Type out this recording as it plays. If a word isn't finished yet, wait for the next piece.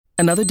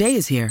Another day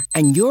is here,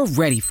 and you're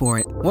ready for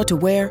it. What to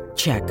wear?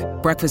 Check.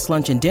 Breakfast,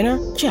 lunch, and dinner?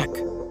 Check.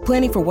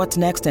 Planning for what's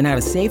next and how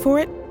to save for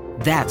it?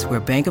 That's where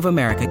Bank of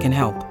America can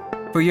help.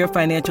 For your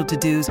financial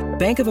to-dos,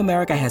 Bank of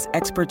America has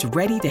experts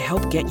ready to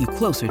help get you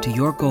closer to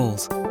your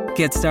goals.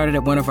 Get started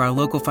at one of our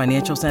local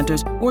financial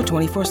centers or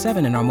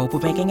 24/7 in our mobile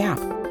banking app.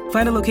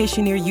 Find a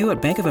location near you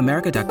at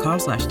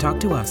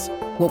bankofamerica.com/talktous.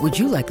 What would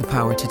you like the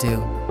power to do?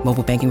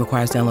 Mobile banking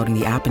requires downloading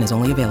the app and is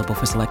only available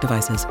for select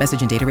devices.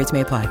 Message and data rates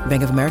may apply.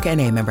 Bank of America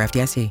N.A., member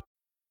FDIC.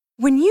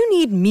 When you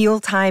need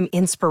mealtime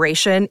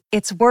inspiration,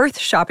 it's worth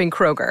shopping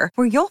Kroger,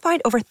 where you'll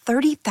find over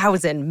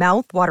 30,000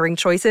 mouth-watering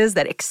choices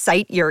that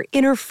excite your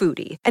inner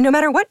foodie. And no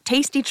matter what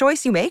tasty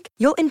choice you make,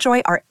 you'll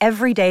enjoy our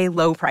everyday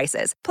low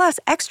prices, plus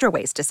extra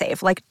ways to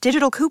save, like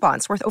digital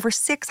coupons worth over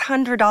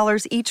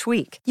 $600 each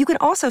week. You can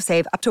also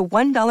save up to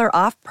 $1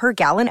 off per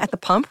gallon at the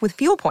pump with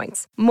fuel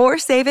points. More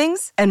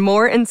savings and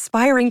more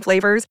inspiring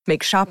flavors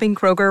make shopping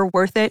Kroger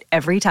worth it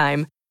every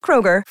time.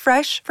 Kroger,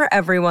 fresh for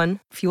everyone.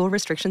 Fuel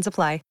restrictions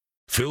apply.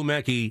 Phil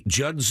Mackey,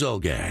 Judd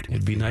Zulgad.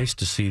 It'd be nice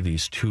to see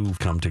these two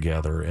come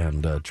together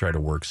and try to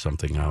work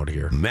something out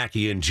here.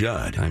 Mackey and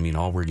Judd. I mean,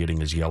 all we're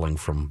getting is yelling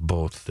from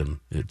both, and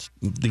it's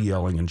the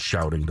yelling and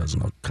shouting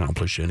doesn't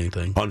accomplish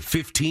anything. On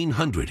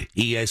 1500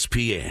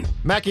 ESPN.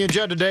 Mackey and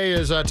Judd today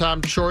is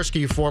Tom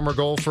Chorsky, former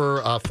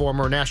golfer,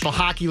 former National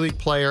Hockey League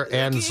player,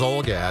 and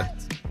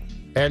Zulgad.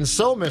 And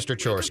so, Mr.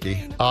 Chorsky,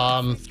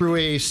 through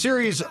a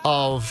series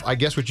of, I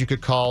guess what you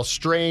could call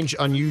strange,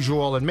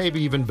 unusual, and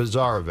maybe even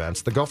bizarre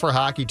events, the Gopher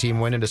hockey team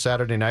went into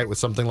Saturday night with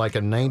something like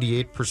a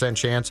 98%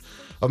 chance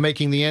of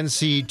making the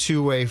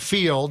NC2A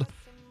field.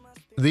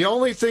 The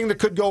only thing that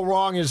could go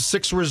wrong is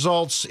 6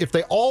 results, if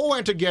they all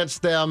went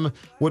against them,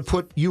 would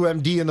put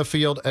UMD in the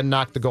field and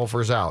knock the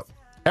Gophers out.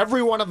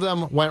 Every one of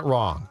them went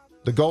wrong.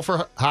 The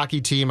Gopher hockey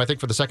team, I think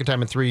for the second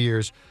time in 3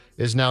 years,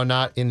 is now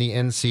not in the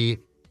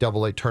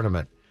NCAA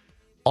tournament.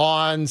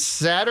 On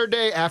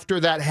Saturday, after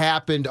that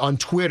happened on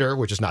Twitter,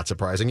 which is not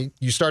surprising,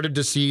 you started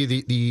to see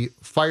the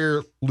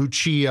Fire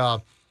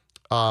Lucia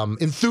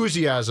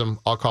enthusiasm,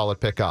 I'll call it,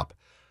 pick up.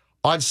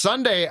 On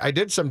Sunday, I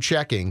did some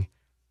checking,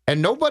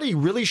 and nobody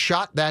really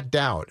shot that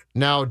down.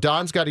 Now,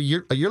 Don's got a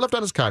year left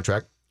on his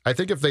contract. I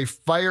think if they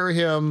fire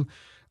him,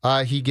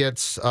 he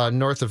gets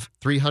north of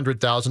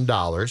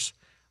 $300,000.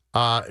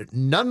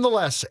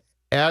 Nonetheless,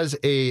 as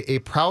a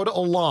proud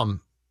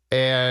alum,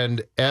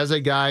 and as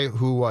a guy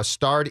who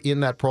starred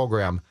in that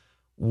program,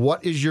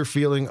 what is your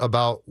feeling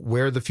about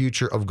where the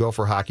future of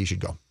Gopher hockey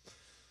should go?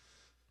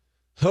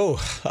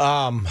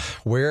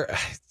 Where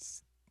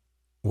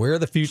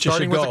the future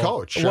Starting should go. with the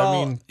coach. Well,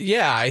 I mean,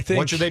 yeah, I think.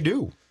 What should they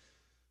do?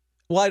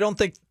 Well, I don't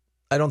think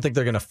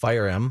they're going to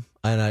fire him,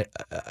 and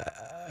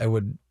I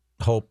would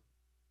hope,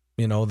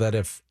 that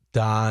if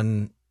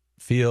Don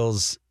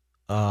feels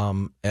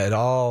at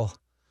all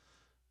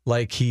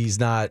like he's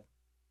not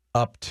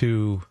up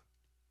to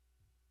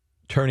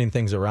turning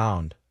things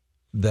around,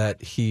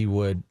 that he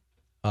would,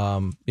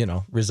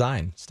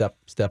 resign, step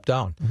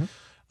down.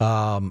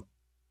 Mm-hmm.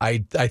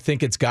 I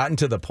think it's gotten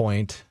to the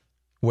point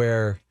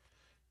where,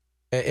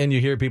 and you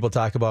hear people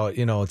talk about,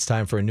 it's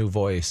time for a new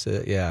voice.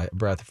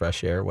 Breath of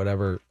fresh air,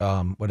 whatever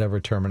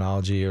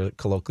terminology or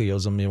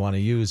colloquialism you want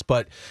to use.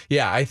 But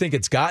yeah, I think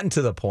it's gotten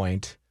to the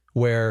point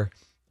where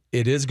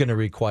it is going to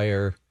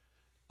require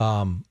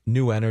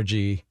new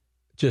energy,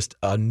 just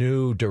a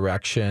new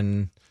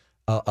direction.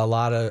 A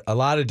lot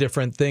of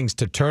different things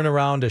to turn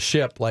around a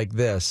ship like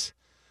this,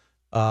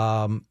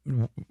 and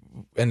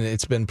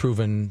it's been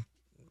proven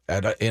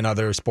in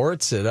other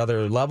sports at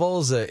other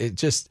levels. It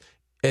just,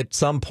 at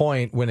some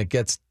point when it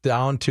gets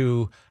down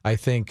to, I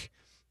think,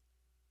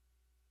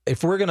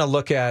 if we're going to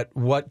look at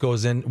what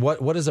goes in,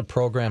 what is a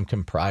program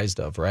comprised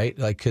of, right?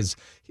 Like, because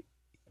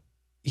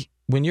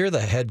when you're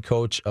the head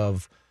coach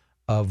of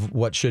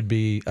what should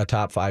be a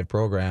top 5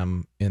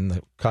 program in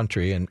the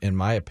country, in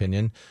my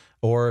opinion.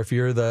 Or if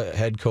you're the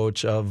head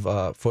coach of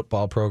a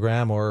football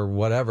program or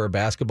whatever,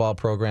 basketball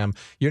program,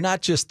 you're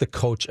not just the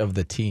coach of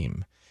the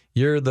team.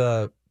 You're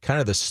the kind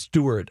of the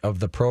steward of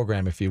the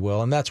program, if you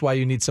will. And that's why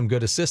you need some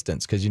good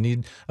assistants, because you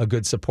need a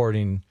good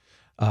supporting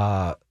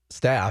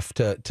staff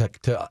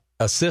to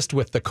assist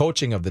with the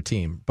coaching of the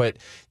team. But,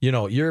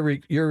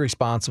 you're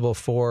responsible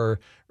for,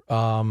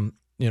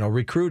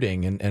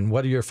 recruiting and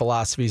what are your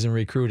philosophies in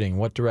recruiting?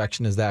 What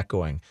direction is that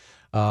going?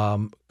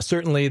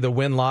 Certainly the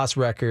win-loss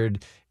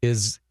record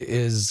is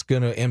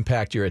going to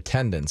impact your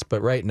attendance.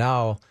 But right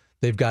now,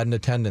 they've got an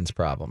attendance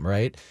problem,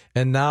 right?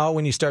 And now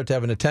when you start to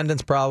have an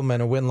attendance problem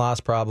and a win-loss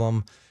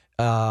problem,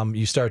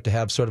 you start to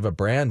have sort of a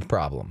brand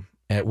problem,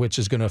 which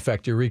is going to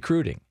affect your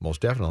recruiting. Most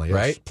definitely, yes.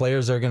 Right?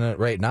 Players are going to,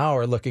 right now,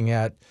 are looking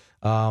at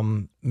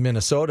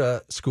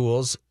Minnesota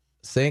schools.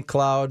 St.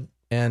 Cloud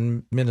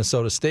and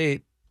Minnesota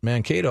State,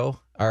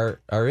 Mankato,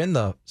 are in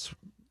the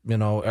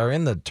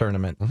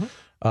tournament.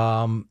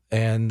 Mm-hmm.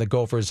 And the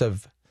Gophers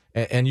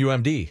and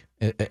UMD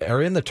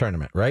are in the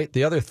tournament, right?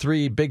 The other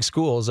 3 big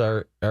schools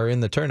are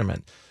in the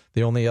tournament.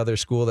 The only other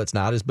school that's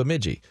not is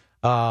Bemidji.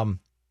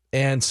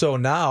 And so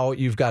now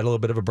you've got a little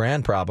bit of a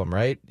brand problem,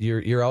 right?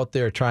 You're out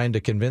there trying to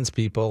convince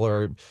people,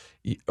 or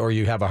or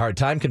you have a hard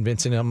time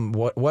convincing them,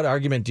 what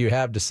argument do you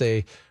have to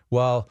say,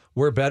 well,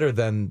 we're better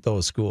than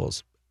those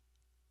schools?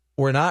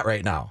 We're not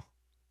right now.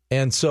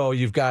 And so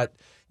you've got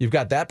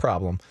that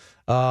problem.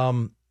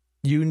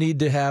 You need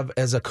to have,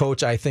 as a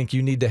coach, I think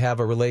you need to have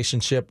a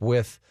relationship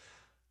with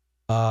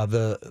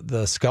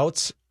the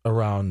scouts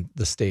around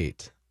the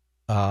state.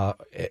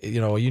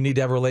 You need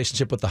to have a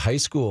relationship with the high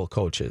school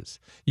coaches.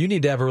 You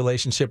need to have a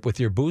relationship with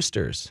your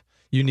boosters.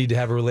 You need to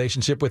have a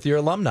relationship with your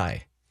alumni.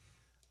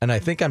 And I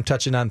think I'm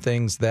touching on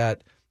things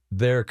that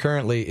there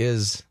currently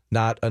is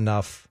not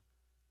enough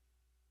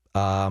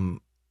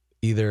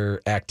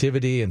either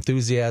activity,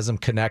 enthusiasm,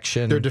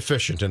 connection. They're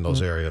deficient in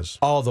those areas.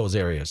 All those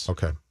areas.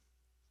 Okay.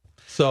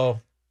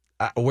 So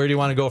where do you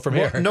want to go from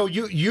here? No,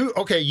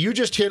 you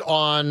just hit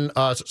on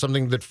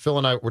something that Phil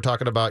and I were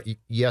talking about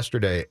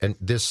yesterday, and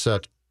this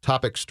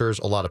topic stirs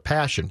a lot of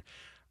passion.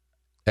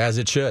 As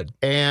it should.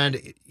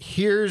 And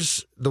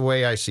here's the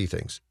way I see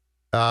things.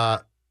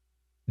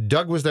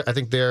 Doug was there, I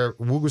think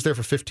Woog was there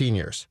for 15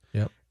 years.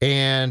 Yep.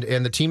 And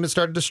the team had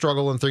started to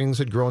struggle and things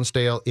had grown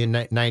stale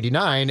in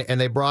 99,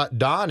 and they brought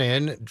Don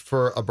in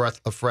for a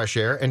breath of fresh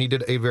air, and he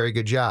did a very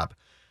good job.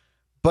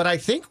 But I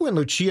think when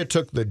Lucia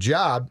took the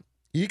job,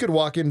 you could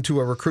walk into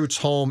a recruit's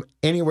home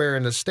anywhere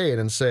in the state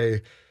and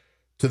say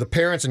to the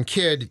parents and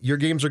kid, your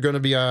games are going to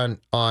be on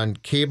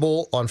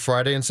cable on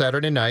Friday and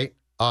Saturday night.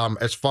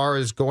 As far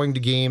as going to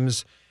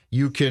games,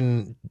 you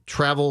can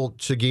travel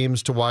to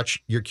games to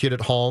watch your kid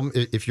at home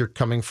if you're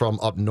coming from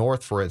up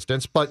north, for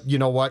instance. But you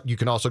know what? You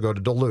can also go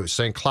to Duluth,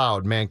 St.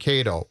 Cloud,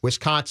 Mankato,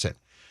 Wisconsin.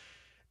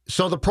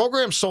 So the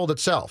program sold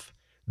itself.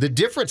 The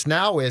difference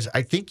now is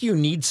I think you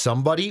need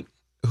somebody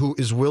who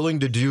is willing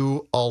to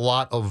do a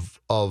lot of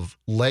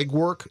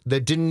legwork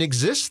that didn't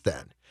exist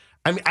then.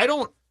 I mean,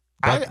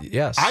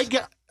 Yes.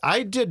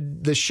 I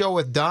did the show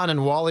with Don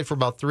and Wally for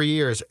about 3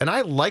 years, and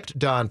I liked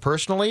Don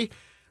personally,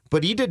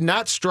 but he did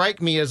not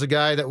strike me as a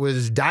guy that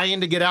was dying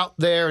to get out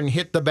there and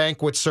hit the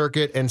banquet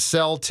circuit and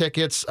sell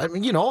tickets. I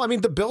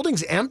mean, the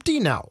building's empty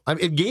now. I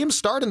mean, games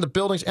start and the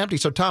building's empty.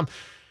 So, Tom,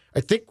 I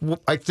think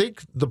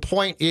the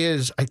point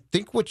is, I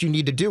think what you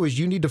need to do is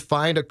you need to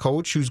find a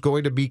coach who's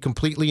going to be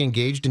completely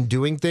engaged in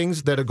doing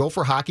things that a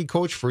Gopher hockey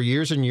coach for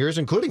years and years,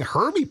 including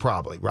Herbie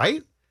probably,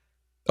 right?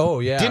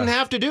 Oh, yeah. Didn't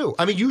have to do.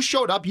 I mean, you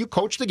showed up, you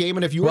coached the game,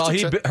 and if you were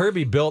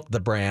Herbie built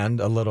the brand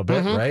a little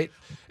bit, right?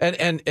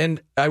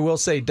 And I will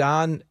say,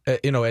 Don,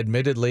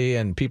 admittedly,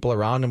 and people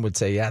around him would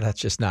say, yeah, that's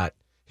just not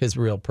his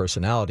real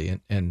personality,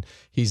 and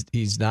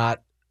he's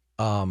not.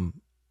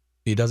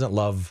 He doesn't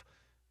love,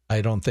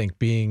 I don't think,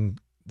 being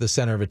the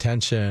center of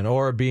attention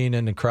or being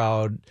in the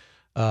crowd.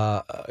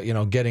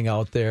 Getting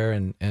out there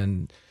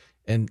and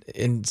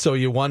so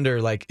you wonder,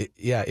 like,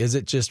 yeah, is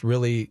it just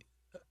really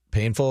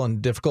painful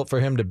and difficult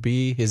for him to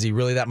be? Is he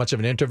really that much of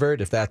an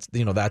introvert if that's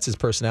his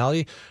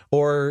personality,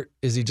 or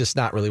is he just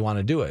not really want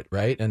to do it,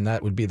 right? And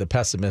that would be the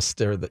pessimist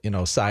or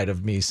the side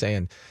of me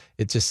saying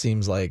it just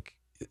seems like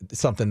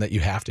something that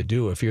you have to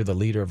do if you're the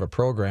leader of a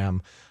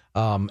program,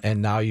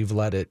 and now you've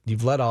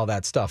let all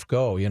that stuff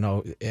go,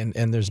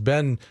 and there's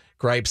been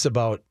gripes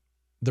about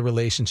the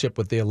relationship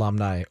with the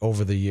alumni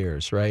over the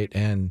years, right?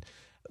 And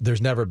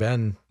there's never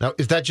been. Now,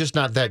 is that just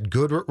not that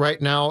good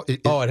right now?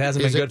 It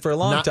hasn't been good for a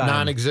long time.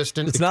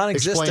 Non-existent? It's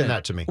non-existent. Explain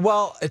that to me.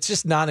 Well, it's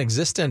just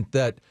non-existent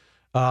that,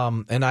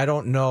 and I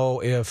don't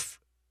know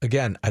if,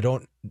 again,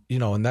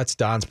 and that's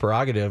Don's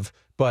prerogative,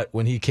 but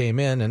when he came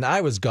in and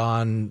I was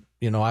gone,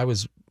 I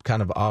was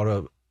kind of out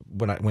of,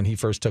 when he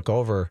first took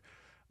over,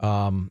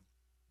 I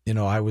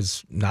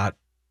was not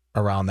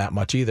around that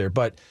much either,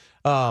 but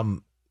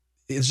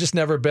it's just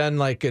never been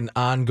like an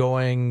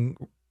ongoing,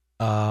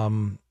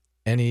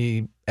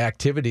 any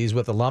activities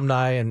with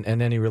alumni and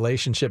any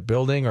relationship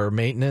building or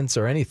maintenance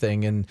or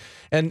anything. And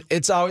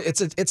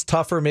it's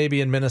tougher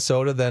maybe in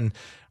Minnesota than,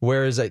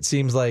 whereas it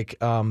seems like,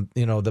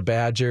 the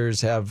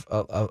Badgers have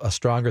a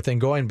stronger thing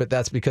going, but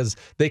that's because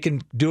they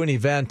can do an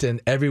event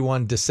and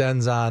everyone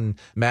descends on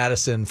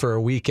Madison for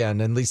a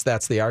weekend. At least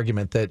that's the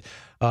argument that,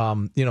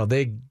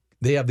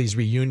 they have these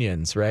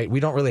reunions, right? We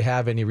don't really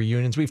have any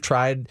reunions. We've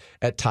tried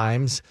at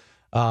times,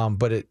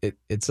 but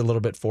it's a little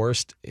bit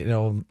forced,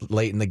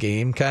 late in the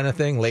game kind of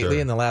thing lately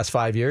in the last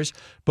 5 years.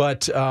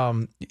 But,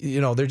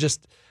 they're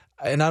just,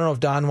 and I don't know if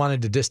Don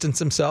wanted to distance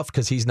himself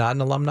because he's not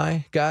an alumni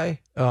guy,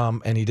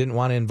 and he didn't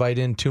want to invite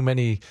in too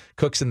many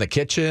cooks in the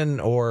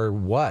kitchen or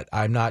what.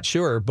 I'm not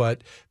sure,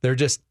 but there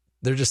just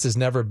has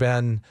never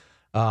been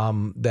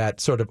that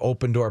sort of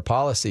open door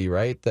policy,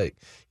 right? That,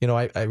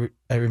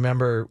 I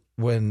remember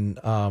when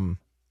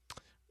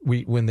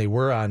they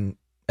were on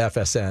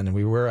FSN and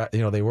we were,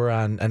 they were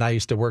on, and I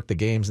used to work the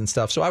games and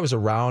stuff. So I was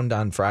around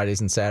on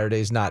Fridays and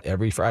Saturdays, not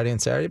every Friday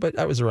and Saturday, but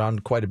I was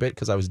around quite a bit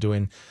because I was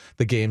doing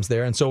the games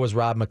there. And so was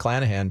Rob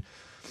McClanahan.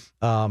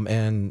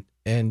 And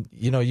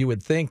you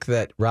would think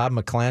that Rob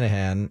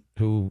McClanahan,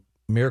 who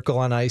Miracle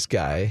on Ice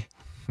guy,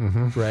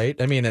 right?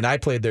 I mean, and I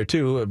played there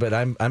too, but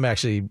I'm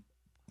actually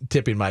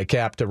tipping my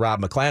cap to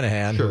Rob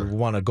McClanahan, who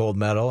won a gold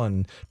medal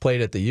and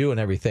played at the U and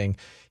everything.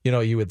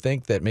 You would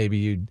think that maybe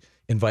you'd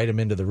invite him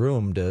into the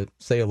room to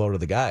say hello to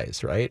the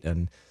guys, right?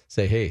 And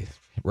say, hey,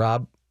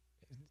 Rob,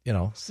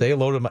 say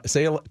hello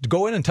to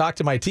go in and talk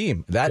to my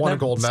team. That Won a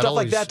gold medal. Stuff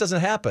like that doesn't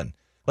happen.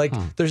 Like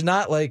there's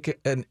not like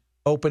an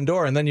open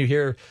door. And then you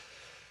hear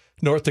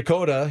North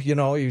Dakota,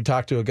 you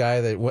talk to a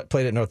guy that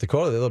played at North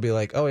Dakota, they'll be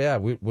like, oh yeah,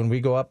 when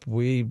we go up,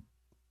 we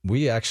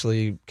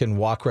actually can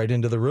walk right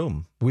into the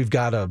room. We've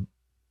got the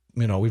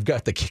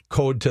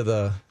code to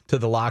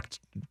the locked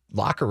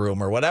locker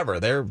room or whatever.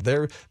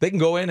 They can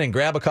go in and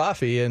grab a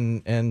coffee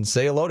and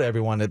say hello to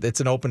everyone.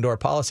 It's an open door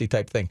policy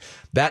type thing.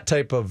 That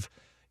type of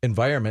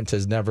environment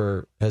has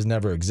never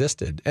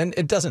existed, and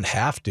it doesn't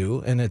have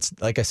to. And it's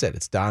like I said,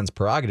 it's Don's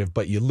prerogative,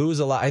 but you lose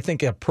a lot. I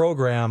think a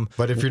program.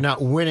 But if you're not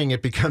winning,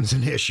 it becomes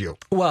an issue.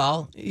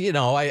 Well,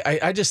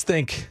 I just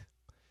think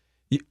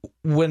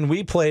when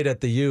we played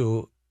at the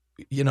U,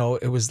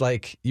 it was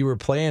like you were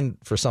playing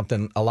for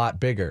something a lot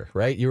bigger,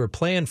 right? You were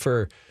playing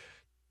for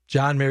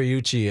John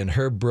Mariucci and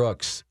Herb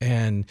Brooks,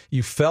 and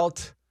you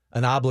felt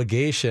an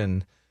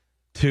obligation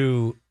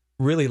to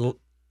really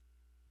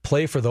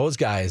play for those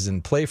guys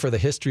and play for the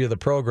history of the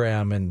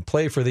program and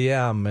play for the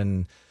M.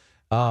 And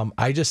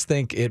I just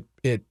think it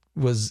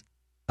was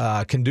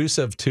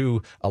conducive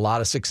to a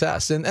lot of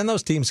success. And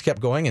those teams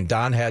kept going, and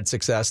Don had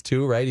success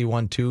too, right? He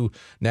won 2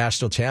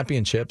 national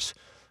championships.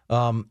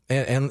 And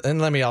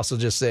let me also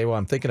just say, while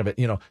I'm thinking of it,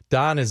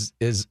 Don is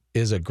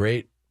a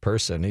great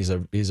person. He's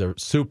a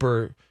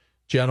super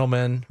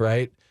gentleman,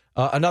 right?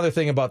 Another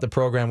thing about the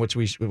program,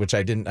 which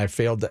I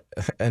failed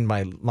in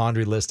my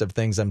laundry list of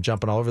things. I'm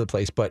jumping all over the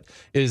place, but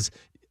is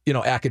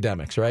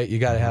academics, right? You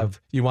got to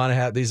you want to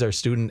have, these are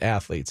student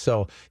athletes,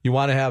 so you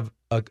want to have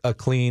a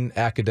clean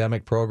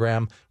academic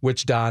program,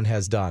 which Don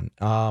has done.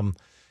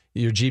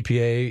 Your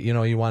GPA,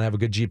 you want to have a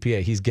good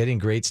GPA. He's getting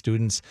great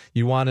students.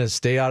 You want to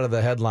stay out of the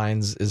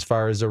headlines as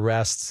far as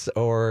arrests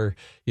or,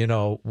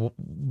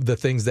 the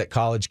things that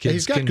college kids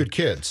he's got good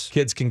kids.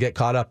 Kids can get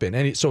caught up in.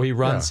 And so he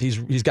runs,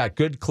 he's got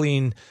good,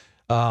 clean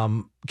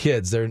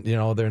kids. They're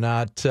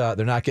not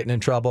getting in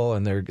trouble,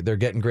 and they're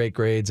getting great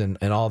grades, and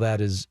all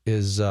that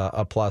is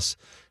a plus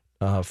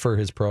for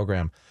his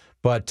program.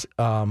 But,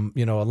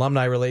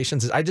 alumni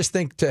relations, I just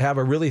think to have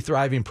a really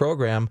thriving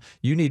program,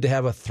 you need to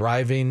have a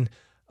thriving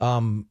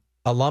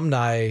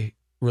alumni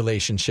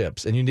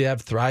relationships, and you need to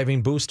have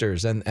thriving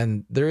boosters,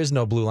 and there is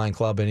no Blue Line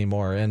Club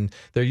anymore. And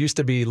there used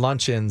to be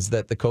luncheons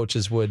that the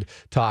coaches would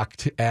talk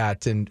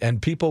at,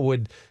 and people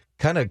would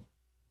kind of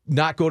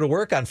not go to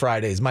work on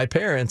Fridays. My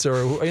parents,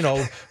 or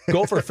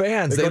Gopher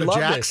fans, they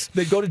loved it.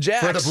 They'd go to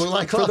Jack's for the Blue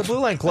Line Club. For the Blue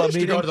Line Club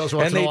meeting. To go to those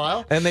once in a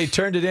while. And they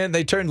turned it in.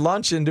 They turned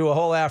lunch into a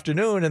whole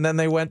afternoon, and then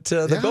they went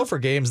to the Gopher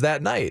games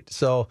that night.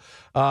 So,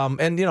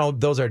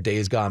 those are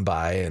days gone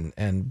by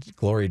and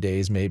glory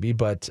days maybe,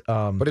 but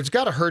it's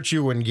got to hurt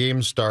you when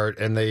games start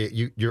and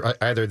you're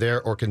either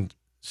there or can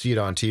see it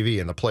on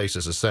TV, and the place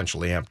is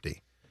essentially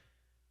empty.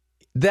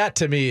 That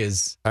to me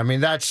is. I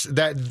mean, that's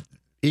that.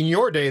 In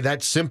your day,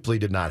 that simply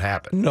did not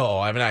happen. No,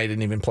 I mean, I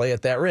didn't even play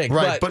at that rink.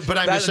 Right, but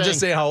I'm just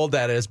saying how old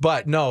that is.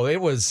 But no,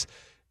 it was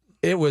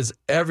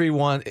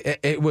everyone.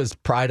 It was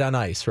Pride on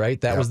Ice,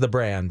 right? That was the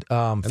brand.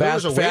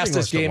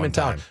 Fastest game in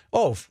town.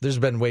 Oh, there's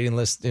been waiting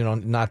lists,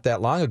 not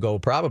that long ago,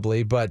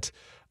 probably. But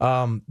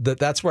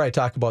that's where I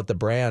talk about the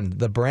brand.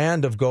 The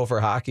brand of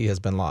Gopher hockey has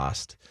been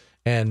lost,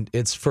 and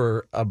it's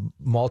for a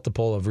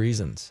multiple of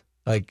reasons.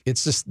 Like,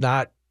 it's just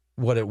not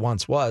what it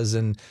once was,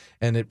 and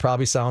it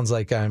probably sounds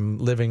like I'm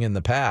living in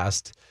the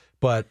past,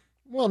 but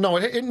no,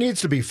 it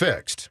needs to be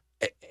fixed,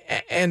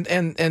 and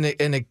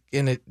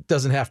it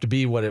doesn't have to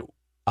be what it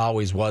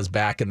always was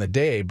back in the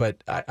day.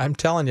 But I'm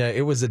telling you,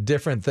 it was a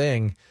different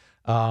thing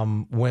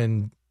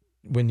when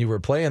you were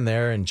playing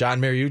there, and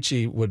John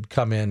Mariucci would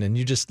come in, and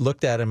you just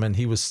looked at him, and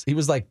he was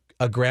like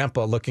a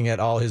grandpa looking at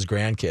all his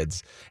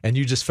grandkids, and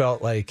you just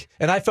felt like,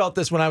 and I felt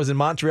this when I was in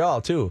Montreal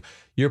too.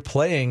 You're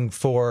playing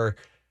for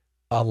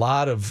a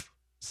lot of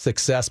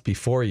success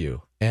before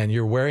you, and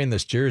you're wearing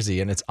this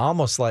jersey, and it's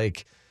almost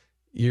like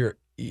you're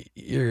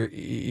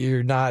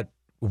not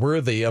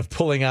worthy of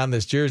pulling on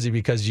this jersey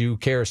because you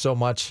care so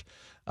much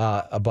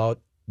about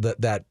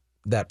that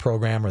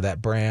program or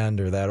that brand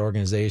or that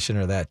organization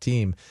or that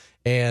team.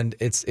 And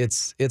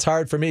it's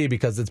hard for me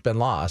because it's been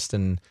lost,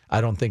 and I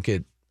don't think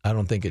it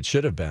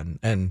should have been.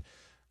 And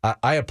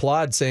I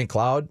applaud St.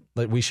 Cloud.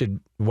 Like, we should,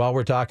 while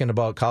we're talking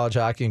about college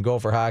hockey and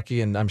Gopher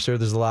hockey, and I'm sure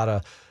there's a lot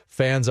of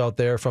fans out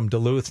there from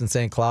Duluth and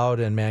St. Cloud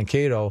and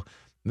Mankato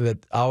that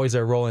always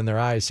are rolling their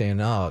eyes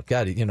saying, oh,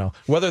 God,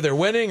 whether they're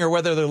winning or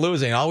whether they're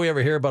losing, all we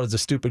ever hear about is the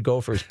stupid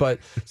Gophers. But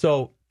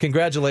so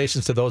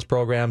congratulations to those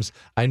programs.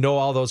 I know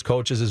all those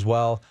coaches as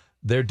well.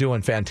 They're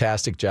doing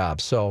fantastic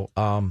jobs. So,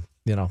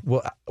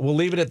 we'll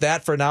leave it at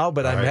that for now,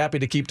 but I'm happy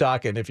to keep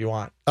talking if you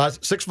want.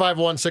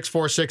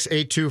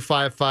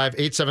 651-646-8255,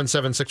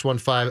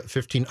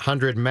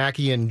 877-615-1500.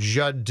 Mackey and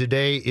Judd.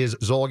 Today is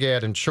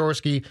Zulgad and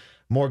Chorsky.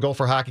 More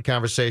Gopher hockey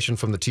conversation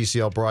from the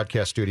TCL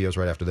broadcast studios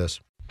right after this.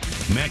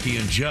 Mackey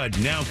and Judd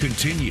now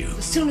continue.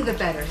 The sooner the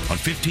better. On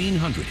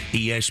 1500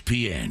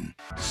 ESPN.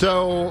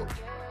 So,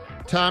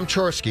 Tom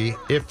Chorsky,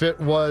 if it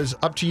was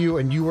up to you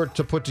and you were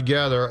to put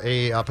together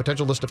a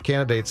potential list of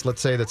candidates,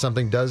 let's say that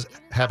something does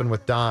happen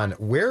with Don,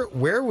 where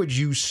would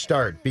you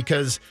start?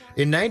 Because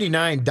in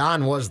 '99,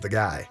 Don was the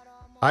guy.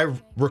 I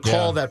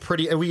recall that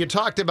pretty. And we had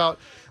talked about,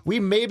 we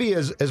maybe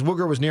as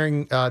Wooger was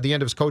nearing the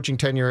end of his coaching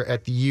tenure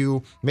at the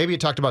U, maybe he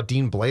talked about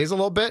Dean Blaze a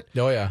little bit.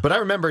 Oh, yeah. But I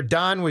remember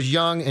Don was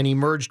young and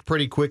emerged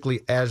pretty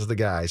quickly as the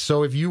guy.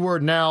 So if you were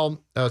now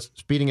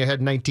speeding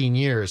ahead 19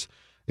 years,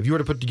 if you were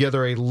to put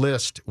together a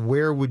list,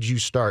 where would you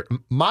start?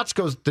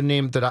 Motzko's the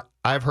name that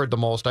I've heard the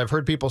most. I've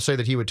heard people say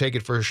that he would take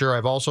it for sure.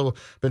 I've also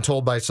been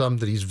told by some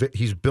that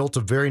he's built a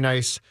very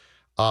nice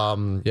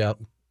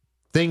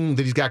thing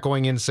that he's got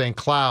going in St.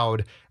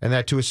 Cloud, and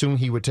that to assume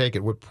he would take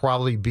it would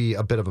probably be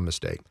a bit of a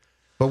mistake.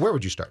 But where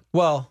would you start?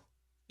 Well,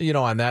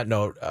 on that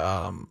note,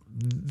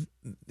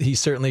 he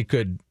certainly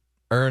could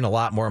earn a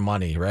lot more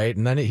money, right?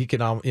 And then he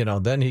can,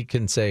 then he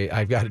can say,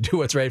 I've got to do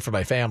what's right for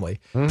my family.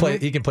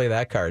 He can play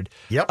that card.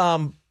 Yep.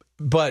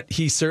 But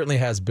he certainly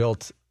has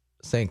built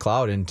St.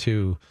 Cloud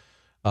into,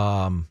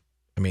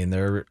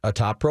 they're a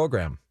top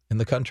program in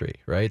the country,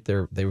 right?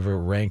 They were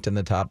ranked in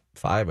the top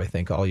 5, I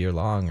think, all year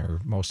long or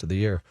most of the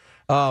year.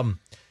 One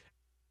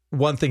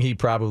thing he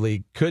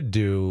probably could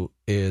do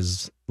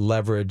is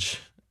leverage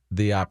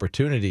the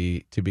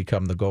opportunity to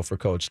become the Gopher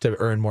coach to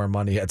earn more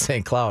money at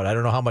St. Cloud. I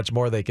don't know how much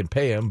more they can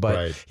pay him,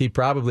 but he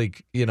probably,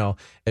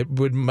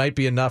 it might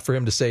be enough for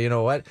him to say, you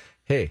know what?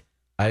 Hey,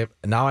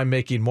 now I'm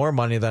making more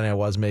money than I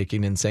was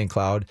making in St.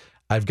 Cloud.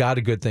 I've got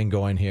a good thing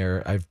going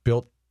here. I've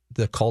built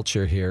the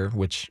culture here,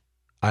 which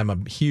I'm a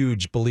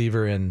huge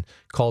believer in.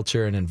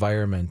 Culture and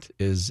environment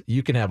is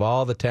you can have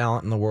all the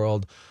talent in the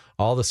world,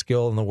 all the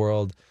skill in the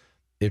world.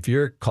 If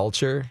your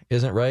culture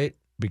isn't right,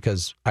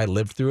 because I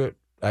lived through it,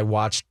 I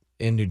watched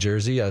in New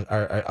Jersey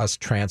us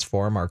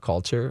transform our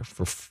culture.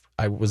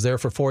 I was there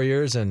for 4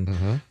 years,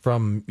 and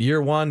from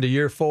year 1 to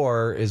year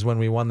 4 is when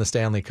we won the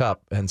Stanley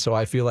Cup. And so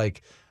I feel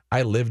like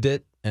I lived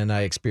it and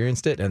I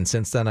experienced it, and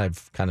since then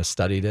I've kind of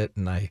studied it,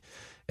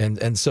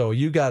 and so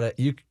you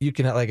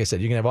can, like I said,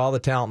 you can have all the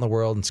talent in the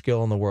world and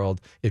skill in the world.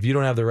 If you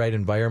don't have the right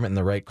environment and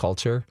the right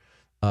culture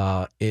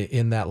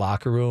in that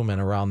locker room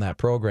and around that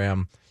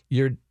program,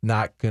 you're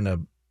not going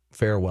to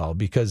fare well,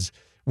 because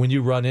when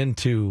you run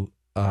into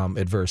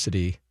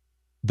adversity,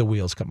 the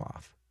wheels come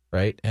off,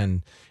 right?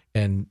 And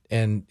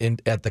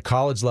at the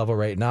college level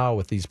right now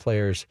with these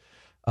players,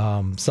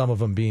 some of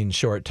them being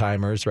short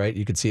timers, right?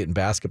 You could see it in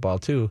basketball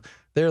too.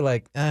 They're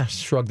like,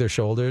 shrug their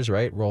shoulders,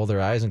 right? Roll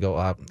their eyes and go,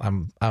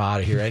 I'm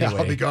out of here anyway.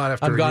 I'll be gone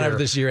after I'm gone after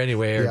this year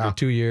anyway, or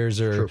 2 years,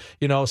 or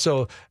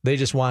so they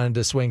just wanted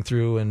to swing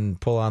through and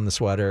pull on the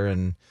sweater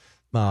and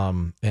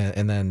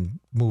then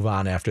move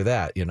on after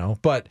that,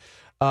 But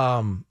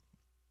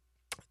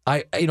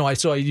I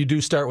saw you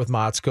do start with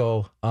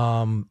Motzko.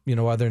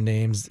 Other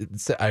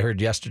names. I heard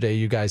yesterday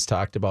you guys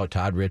talked about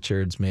Todd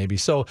Richards, maybe.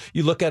 So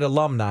you look at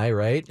alumni,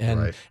 right?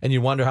 And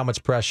you wonder how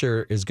much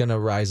pressure is going to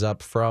rise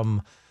up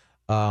from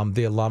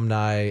the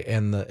alumni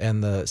and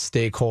the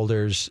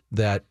stakeholders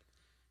that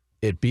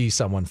it be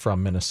someone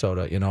from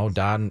Minnesota.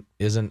 Don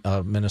isn't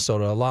a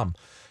Minnesota alum,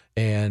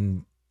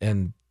 and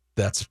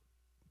that's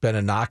been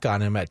a knock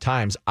on him at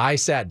times. I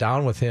sat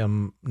down with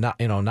him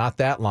not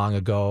that long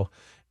ago,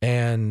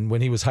 and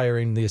when he was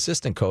hiring the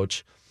assistant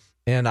coach,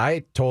 and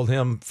I told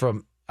him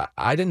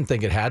I didn't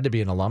think it had to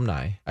be an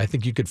alumni. I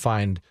think you could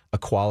find a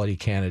quality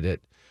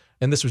candidate,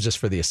 and this was just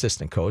for the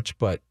assistant coach,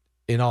 but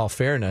in all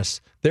fairness,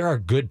 there are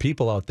good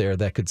people out there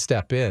that could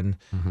step in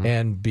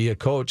and be a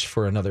coach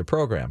for another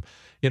program.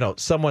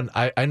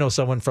 I know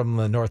someone from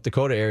the North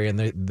Dakota area, and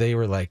they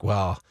were like,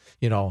 well,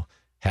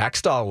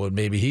 Hackstall would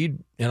maybe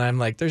and I'm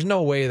like, there's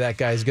no way that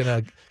guy's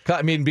going to cut.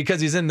 I mean,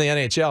 because he's in the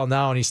NHL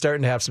now and he's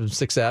starting to have some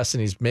success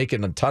and he's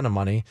making a ton of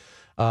money.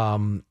 I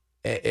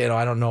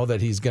don't know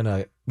that he's going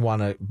to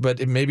want to,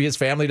 but maybe his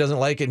family doesn't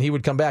like it and he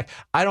would come back.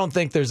 I don't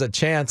think there's a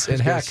chance. And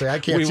heck, I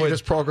can't see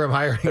this program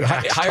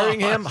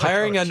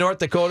hiring a North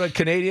Dakota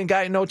Canadian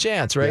guy, no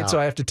chance, right? Yeah. So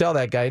I have to tell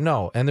that guy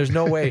no. And there's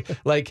no way,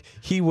 like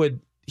he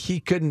would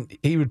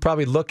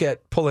probably look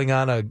at pulling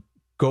on a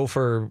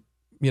Gopher,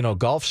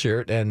 golf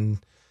shirt and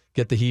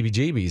get the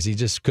heebie-jeebies. He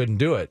just couldn't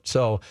do it.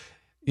 So,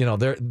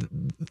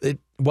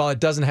 while it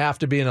doesn't have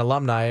to be an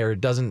alumni, or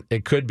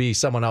it could be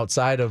someone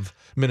outside of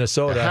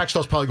Minnesota. Yeah,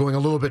 Hackstall's probably going a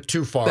little bit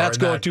too far. That's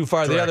going too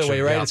far the other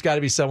way, right? Yeah. It's got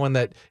to be someone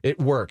that it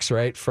works,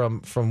 right?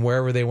 From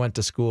wherever they went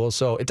to school.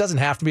 So it doesn't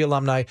have to be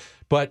alumni,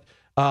 but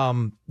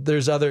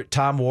there's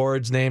Tom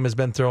Ward's name has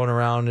been thrown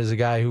around as a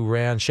guy who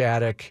ran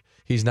Shattuck.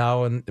 He's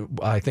now,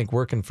 I think,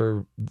 working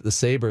for the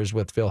Sabres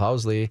with Phil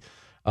Housley.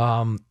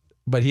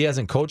 But he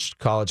hasn't coached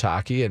college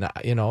hockey, and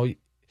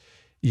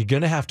you're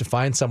going to have to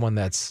find someone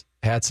that's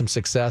had some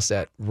success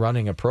at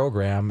running a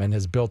program and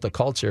has built a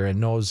culture and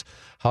knows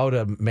how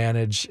to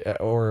manage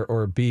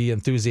or be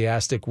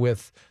enthusiastic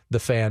with the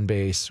fan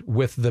base,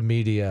 with the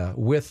media,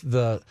 with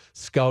the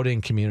scouting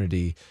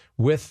community,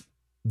 with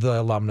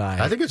the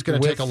alumni. I think it's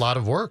going to take a lot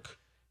of work.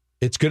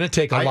 It's going to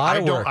take a lot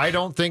of work. I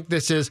don't think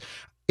this is.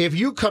 if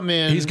you come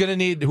in, he's going to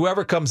need,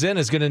 whoever comes in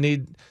is going to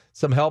need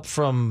some help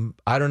from,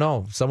 I don't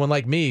know, someone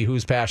like me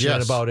who's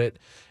passionate about it.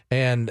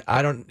 And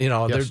I don't,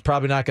 they're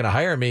probably not going to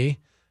hire me.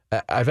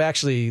 I've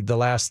actually, the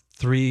last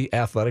 3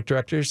 athletic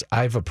directors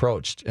I've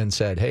approached and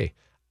said, hey,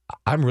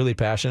 I'm really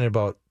passionate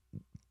about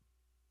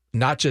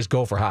not just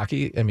Gopher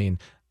hockey. I mean,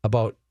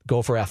 about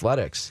Gopher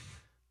athletics.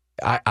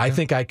 I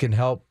think I can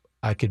help.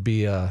 I could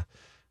be I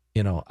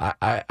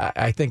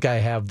think I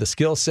have the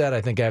skill set.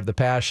 I think I have the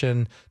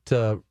passion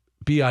to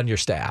be on your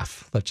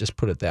staff. Let's just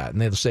put it that.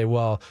 And they'll say,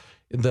 well,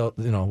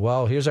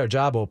 here's our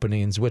job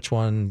openings. Which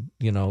one,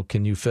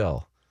 can you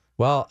fill?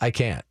 Well, I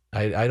can't.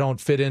 I don't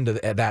fit into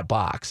that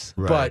box.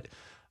 Right.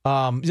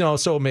 But,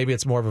 so maybe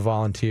it's more of a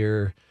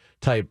volunteer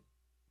type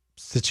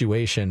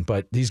situation,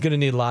 but he's going to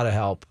need a lot of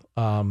help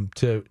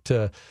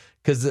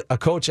because a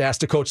coach has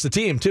to coach the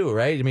team too,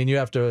 right? I mean, you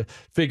have to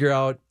figure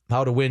out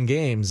how to win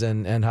games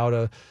and how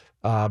to,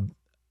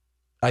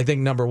 I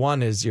think number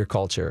one is your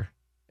culture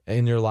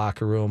in your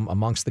locker room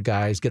amongst the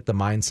guys, get the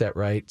mindset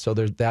right. So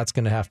that's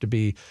going to have to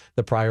be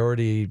the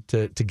priority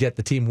to get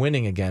the team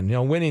winning again.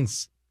 Winning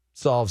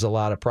solves a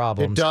lot of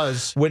problems. It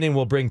does. Winning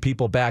will bring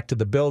people back to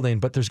the building,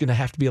 but there's going to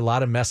have to be a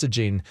lot of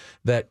messaging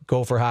that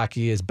Gopher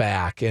hockey is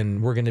back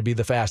and we're going to be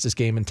the fastest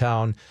game in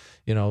town.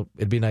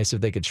 It'd be nice if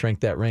they could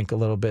shrink that rink a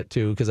little bit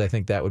too, because I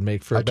think that would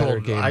make for a better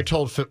game. I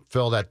told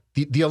Phil that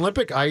the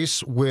Olympic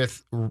ice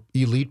with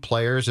elite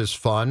players is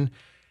fun.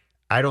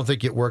 I don't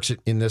think it works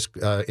in this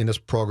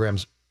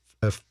program's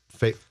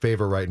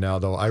favor right now,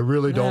 though. I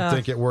really don't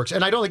think it works,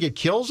 and I don't think it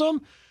kills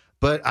them.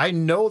 But I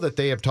know that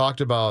they have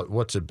talked about,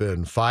 what's it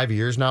been, 5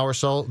 years now or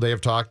so? They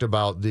have talked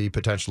about the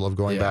potential of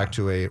going back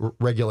to a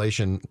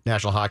regulation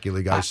National Hockey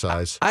League ice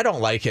size. I don't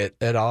like it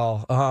at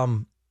all.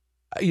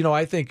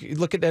 I think,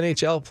 look at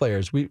NHL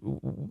players.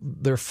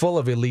 They're full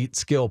of elite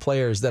skill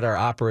players that are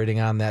operating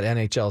on that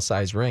NHL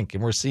size rink.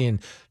 And we're seeing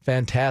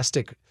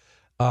fantastic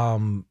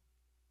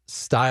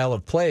style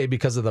of play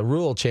because of the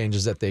rule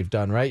changes that they've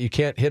done, right? You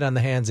can't hit on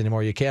the hands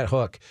anymore. You can't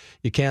hook.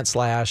 You can't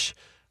slash.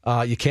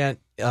 You can't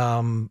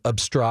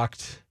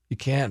obstruct. You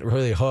can't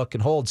really hook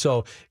and hold.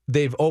 So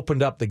they've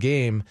opened up the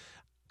game,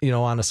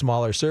 on a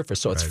smaller surface.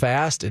 So it's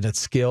fast and it's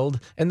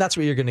skilled. And that's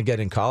what you're going to get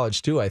in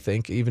college too, I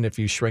think, even if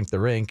you shrink the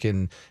rink.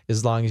 And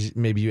as long as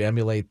maybe you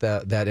emulate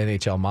that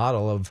NHL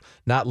model of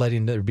not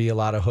letting there be a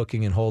lot of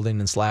hooking and holding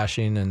and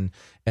slashing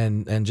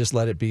and just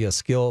let it be a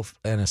skill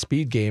and a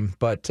speed game.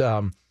 But,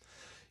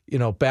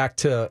 back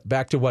to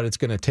what it's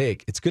going to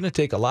take. It's going to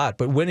take a lot,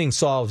 but winning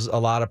solves a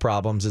lot of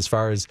problems as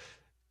far as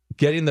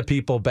getting the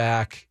people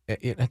back,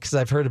 because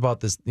I've heard about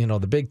this,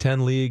 the Big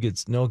Ten League,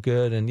 it's no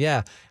good. And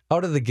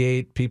out of the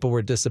gate, people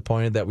were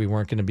disappointed that we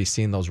weren't going to be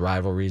seeing those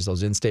rivalries,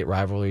 those in-state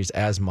rivalries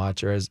as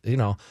much, or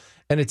and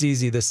it's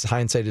easy. This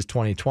hindsight is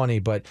 2020,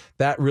 but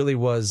that really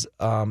was,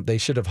 they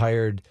should have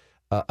hired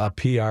a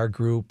PR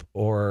group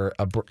or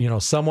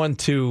someone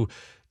to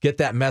get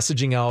that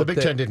messaging out. The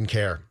Big Ten didn't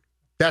care.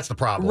 That's the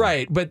problem.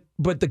 Right, but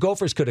the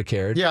Gophers could have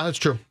cared. Yeah, that's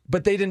true.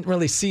 But they didn't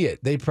really see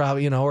it. They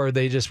probably, or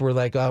they just were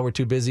like, oh, we're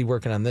too busy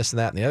working on this and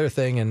that and the other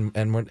thing. And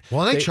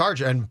they charge.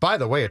 And by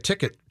the way, a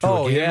ticket to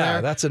a game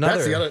there, that's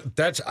another.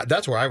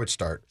 That's where I would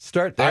start.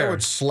 Start there. I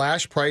would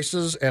slash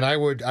prices, and I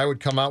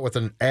would come out with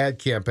an ad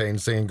campaign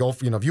saying,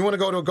 if you want to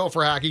go to a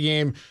Gopher hockey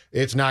game,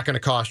 it's not going to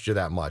cost you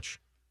that much.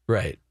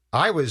 Right.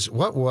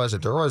 What was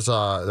it?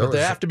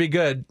 They have to be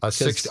good. A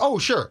 60. Oh,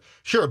 sure.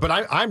 But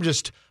I'm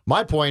just,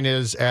 my point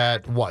is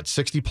at what,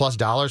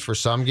 $60+ for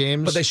some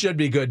games? But they should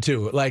be good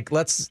too. Like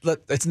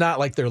it's not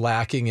like they're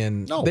lacking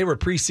in. No. They were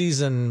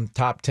preseason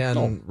top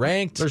 10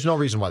 ranked. There's no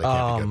reason why they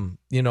can't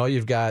be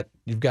good.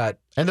 You've got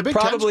and the Big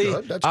probably Ten's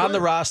good. That's on good.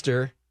 the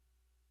roster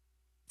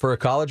for a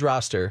college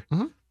roster.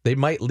 Mm-hmm. They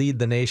might lead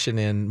the nation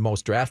in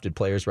most drafted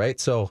players, right?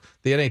 So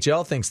the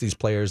NHL thinks these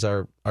players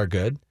are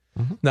good.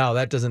 Mm-hmm. Now,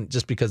 that doesn't,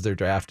 just because they're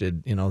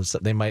drafted,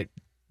 they might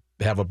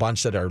have a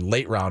bunch that are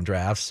late round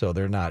drafts, so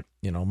they're not,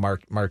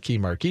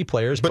 marquee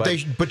players.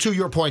 But to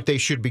your point, they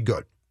should be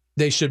good.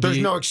 There's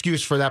no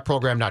excuse for that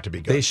program not to be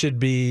good. They should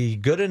be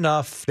good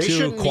enough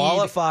to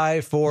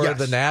qualify for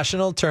the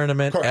national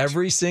tournament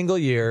every single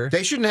year.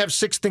 They shouldn't have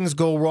 6 things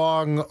go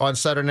wrong on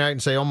Saturday night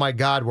and say, "Oh my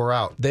God, we're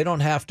out." They don't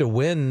have to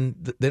win.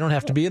 They don't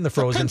have to be in the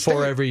Frozen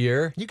Four every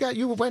year.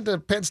 You went to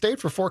Penn State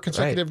for 4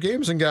 consecutive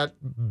games and got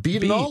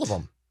beat in all of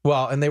them.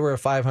 Well, and they were a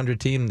 500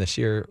 team this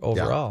year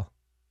overall.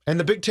 And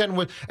the Big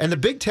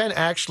Ten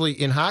actually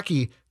in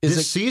hockey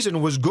this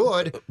season was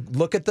good.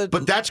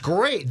 But that's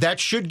great. That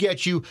should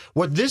get you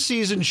what this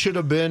season should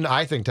have been.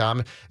 I think,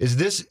 Tom, is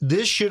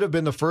this should have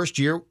been the first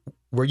year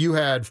where you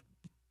had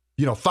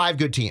 5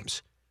 good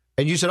teams,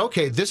 and you said,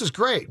 okay, this is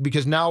great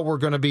because now we're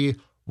going to be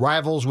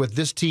rivals with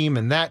this team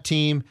and that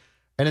team.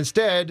 And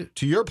instead,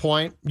 to your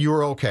point, you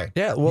were okay.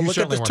 Yeah. Well, look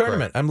at this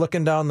tournament. I'm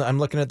looking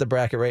at the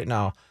bracket right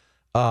now.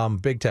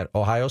 Big Ten: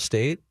 Ohio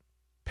State,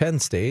 Penn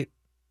State,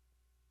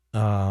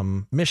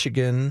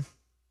 Michigan.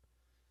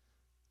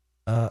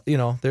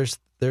 There's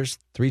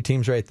 3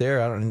 teams right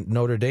there.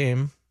 Notre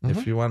Dame,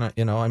 if you want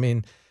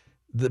to.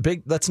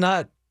 Let's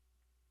not.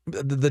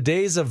 The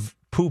days of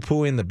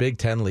poo-pooing the Big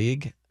Ten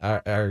league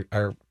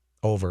are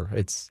over.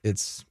 It's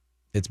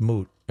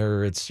moot,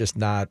 or it's just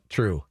not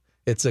true.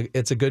 It's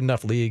a good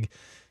enough league.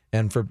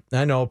 And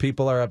I know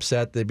people are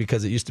upset that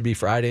because it used to be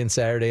Friday and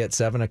Saturday at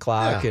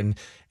 7:00,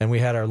 and we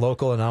had our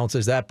local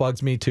announcers. That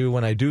bugs me too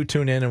when I do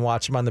tune in and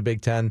watch them on the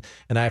Big Ten,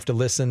 and I have to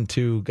listen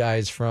to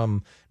guys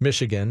from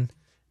Michigan,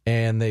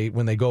 and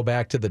when they go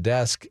back to the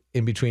desk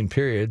in between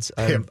periods,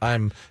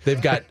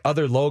 they've got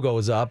other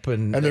logos up,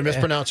 and they're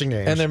mispronouncing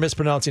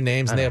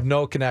names, and they have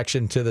no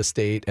connection to the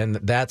state, and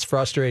that's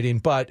frustrating.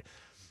 But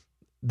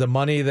the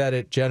money that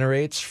it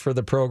generates for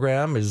the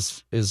program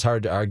is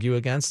hard to argue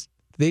against.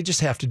 They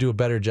just have to do a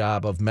better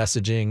job of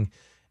messaging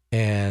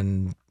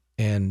and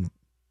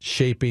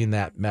shaping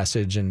that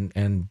message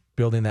and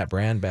building that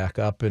brand back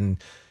up and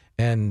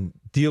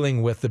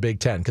dealing with the Big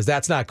Ten, because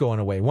that's not going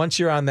away. Once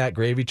you're on that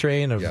gravy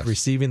train of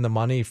receiving the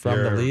money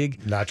from the league,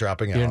 you're not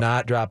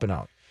dropping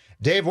out.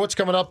 Dave, what's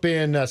coming up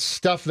in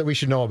stuff that we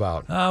should know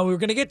about? We're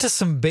going to get to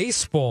some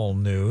baseball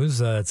news.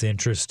 That's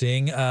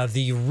interesting.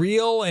 The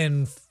real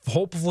and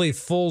hopefully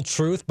full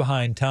truth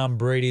behind Tom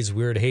Brady's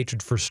weird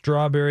hatred for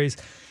strawberries.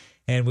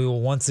 And we will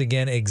once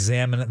again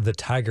examine the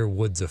Tiger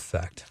Woods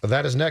effect.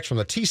 That is next from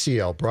the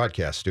TCL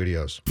broadcast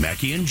studios.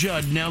 Mackey and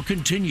Judd now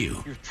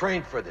continue You've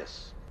trained for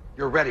this.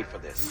 You're ready for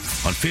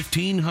this. on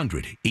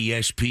 1500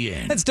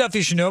 ESPN. And Stuff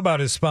You Should Know About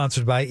is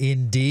sponsored by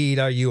Indeed.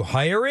 Are you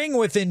hiring?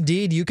 With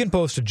Indeed, you can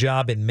post a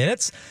job in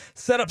minutes,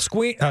 set up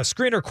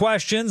screener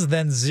questions,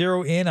 then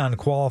zero in on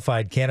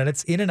qualified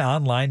candidates in an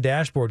online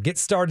dashboard. Get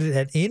started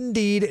at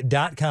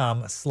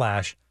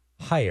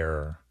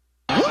Indeed.com/hire.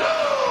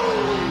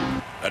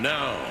 And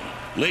now,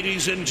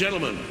 ladies and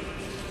gentlemen,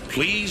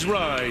 please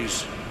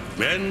rise.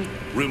 Men,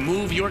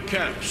 remove your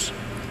caps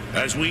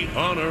as we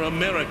honor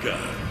America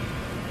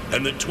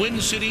and the Twin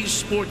Cities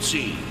sports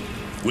scene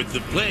with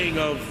the playing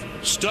of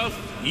Stuff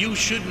You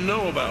Should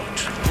Know About.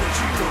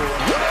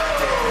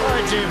 All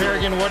right, Dave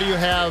Harrigan, what do you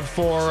have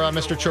for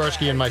Mr.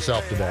 Chorsky and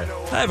myself today?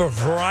 I have a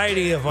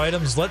variety of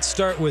items. Let's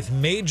start with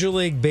Major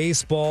League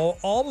Baseball.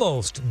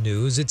 Almost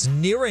news. It's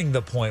nearing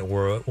the point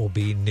where it will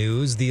be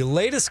news. The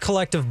latest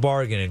collective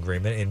bargaining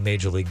agreement in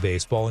Major League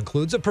Baseball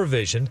includes a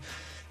provision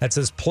that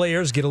says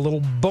players get a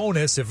little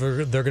bonus if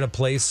they're going to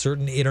play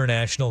certain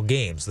international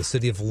games. The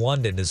city of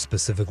London is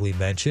specifically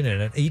mentioned,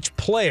 and each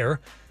player,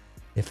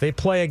 if they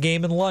play a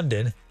game in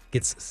London,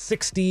 gets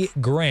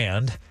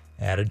 $60,000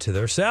 added to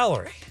their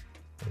salary.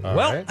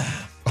 That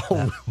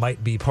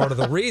might be part of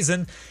the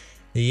reason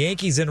the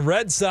Yankees and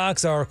Red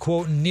Sox are,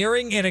 quote,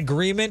 nearing an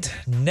agreement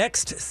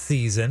next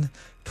season,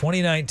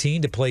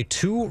 2019, to play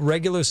 2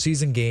 regular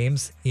season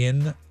games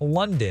in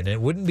London.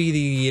 It wouldn't be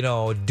the,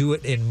 do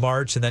it in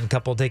March and then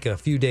take a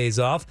few days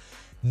off.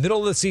 Middle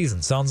of the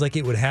season. Sounds like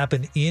it would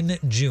happen in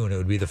June. It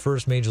would be the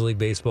first Major League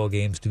Baseball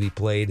games to be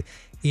played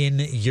in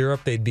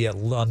Europe. They'd be at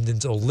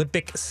London's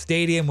Olympic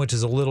Stadium, which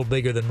is a little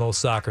bigger than most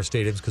soccer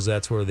stadiums because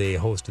that's where they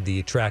hosted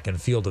the track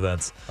and field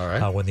events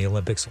when the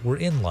Olympics were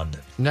in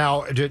London.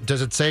 Now,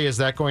 does it say, is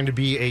that going to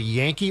be a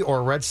Yankee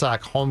or Red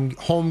Sox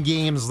home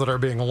games that are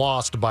being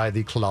lost by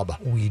the club?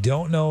 We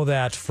don't know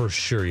that for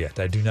sure yet.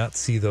 I do not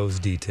see those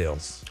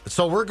details.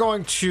 So we're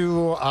going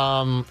to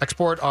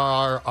export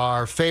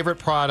our favorite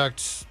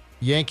product,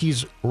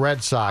 Yankees,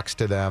 Red Sox,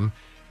 to them.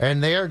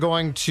 And they are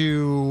going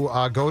to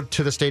go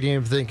to the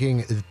stadium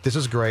thinking this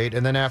is great.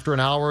 And then after an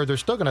hour, they're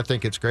still going to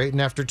think it's great. And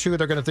after 2,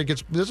 they're going to think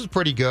this is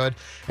pretty good.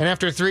 And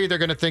after 3, they're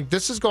going to think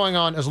this is going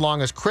on as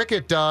long as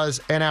cricket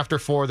does. And after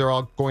 4, they're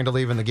all going to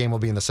leave, and the game will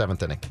be in the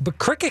 7th inning. But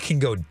cricket can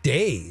go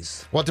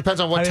days. Well, it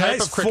depends on what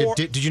type of cricket.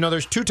 Did you know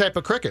there's 2 types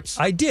of crickets?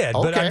 I did,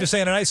 but I'm just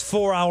saying a nice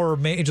 4-hour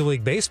Major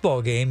League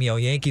Baseball game,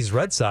 Yankees,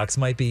 Red Sox,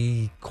 might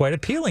be quite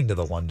appealing to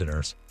the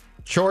Londoners.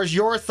 Chores,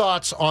 your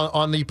thoughts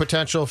on the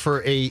potential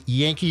for a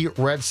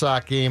Yankee-Red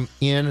Sox game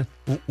in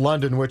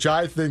London, which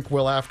I think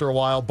will, after a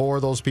while,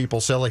 bore those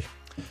people silly.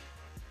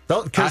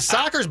 Because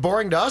soccer's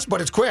boring to us,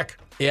 but it's quick.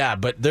 Yeah,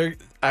 but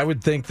I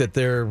would think that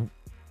they're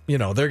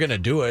going to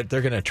do it.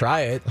 They're going to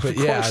try it. But of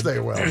course they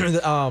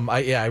will.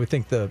 I would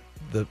think the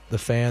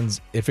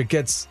fans, if it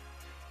gets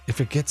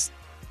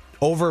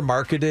over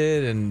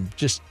marketed and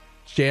just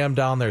jammed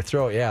down their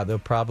throat, they'll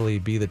probably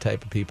be the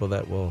type of people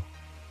that will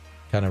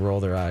kind of roll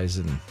their eyes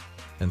and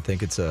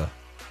think it's a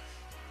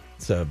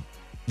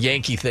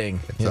Yankee thing.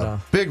 It's a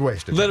big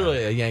waste of time.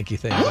 Literally a Yankee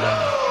thing. All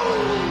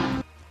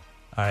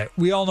right.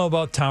 We all know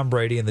about Tom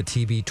Brady and the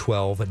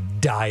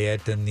TB12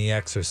 diet and the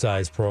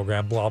exercise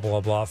program, blah,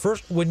 blah, blah.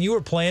 First, when you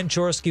were playing,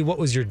 Chorsky, what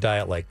was your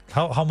diet like?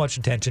 How much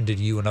attention did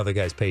you and other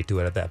guys pay to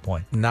it at that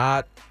point?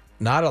 Not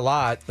a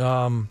lot.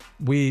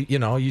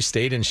 You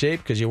stayed in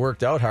shape because you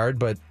worked out hard,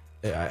 but,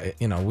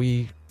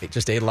 we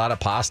just ate a lot of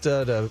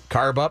pasta to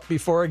carb up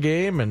before a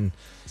game and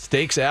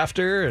steaks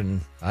after.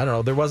 And I don't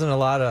know, there wasn't a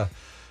lot of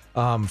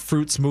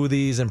fruit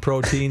smoothies and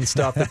protein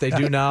stuff that they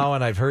do now.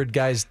 And I've heard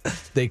guys,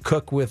 they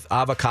cook with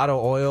avocado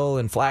oil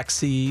and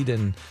flaxseed.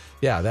 And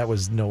that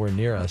was nowhere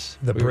near us.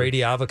 The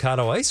Brady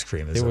avocado ice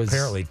cream is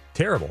apparently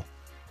terrible.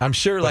 I'm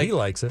sure, But like he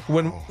likes it.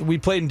 when we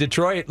played in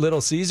Detroit,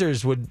 Little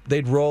Caesars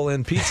they'd roll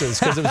in pizzas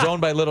because it was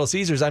owned by Little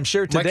Caesars. I'm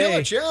sure Mike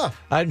today, Ilitch, yeah.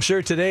 I'm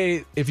sure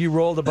today, if you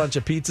rolled a bunch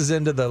of pizzas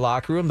into the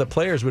locker room, the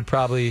players would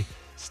probably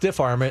stiff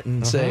arm it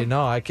and say,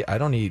 "No, I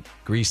don't eat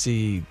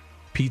greasy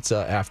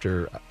pizza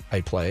after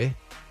I play."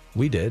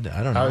 We did.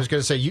 I don't know. I was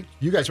going to say,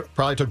 you guys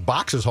probably took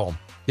boxes home.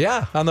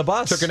 Yeah, on the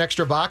bus. Took an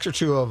extra box or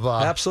two of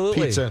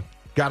Absolutely. pizza,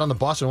 got on the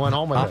bus and went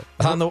home with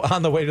it. on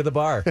the way to the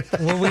bar.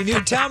 Well, we knew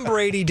Tom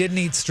Brady didn't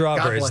eat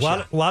strawberries. God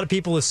bless A lot of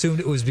people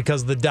assumed it was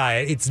because of the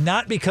diet. It's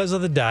not because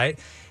of the diet.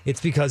 It's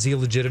because he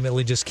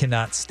legitimately just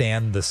cannot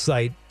stand the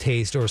sight,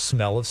 taste, or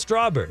smell of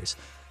strawberries.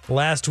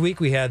 Last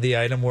week, we had the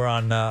item where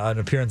on an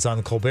appearance on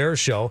the Colbert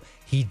Show,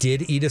 he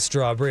did eat a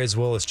strawberry as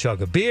well as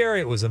chug a beer.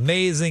 It was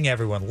amazing.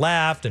 Everyone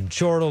laughed and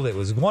chortled. It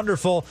was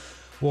wonderful.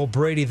 Well,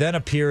 Brady then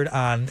appeared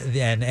on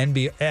an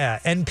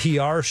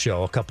NPR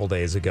show a couple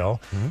days ago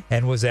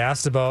and was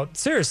asked about,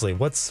 seriously,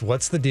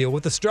 what's the deal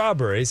with the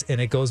strawberries?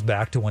 And it goes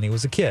back to when he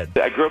was a kid.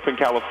 I grew up in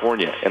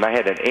California, and I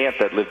had an aunt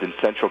that lived in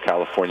Central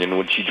California, and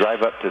when she'd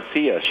drive up to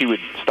see us, she would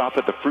stop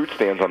at the fruit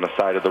stands on the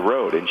side of the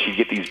road, and she'd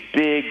get these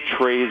big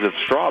trays of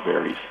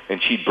strawberries,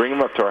 and she'd bring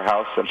them up to our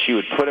house, and she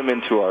would put them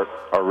into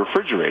our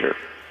refrigerator.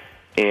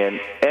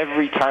 And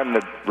every time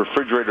the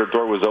refrigerator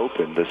door was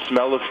open, the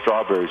smell of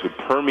strawberries would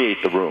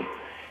permeate the room.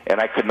 And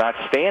I could not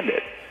stand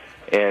it.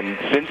 And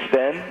since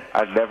then,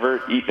 I've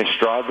never eaten a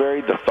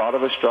strawberry. The thought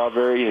of a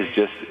strawberry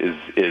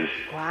is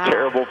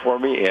terrible for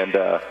me. And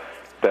the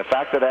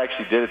fact that I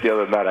actually did it the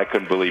other night, I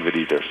couldn't believe it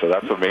either. So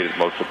that's what made it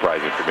most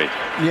surprising for me.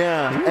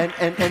 Yeah.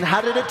 And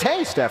how did it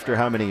taste after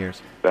how many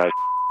years? Good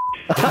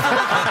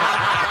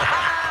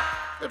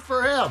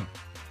for him.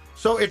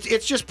 So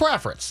it's just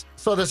preference.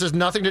 So this has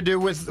nothing to do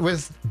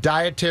with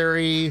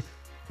dietary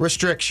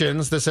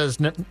restrictions. This has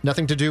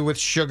nothing to do with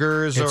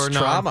sugars It's or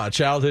trauma,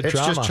 childhood it's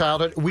trauma. It's just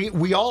childhood.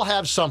 We all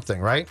have something,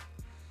 right?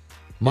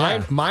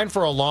 Mine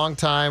for a long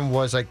time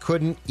was I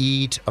couldn't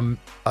eat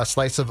a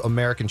slice of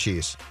American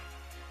cheese.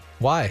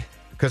 Why?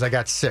 Because I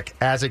got sick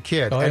as a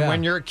kid. And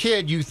when you're a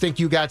kid, you think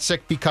you got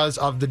sick because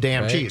of the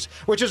damn cheese,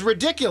 which is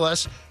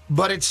ridiculous,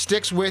 but it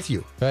sticks with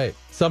you. Right.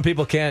 Some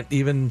people can't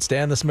even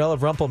stand the smell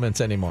of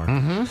Rumplemints anymore.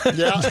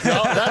 Yeah,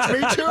 no, that's me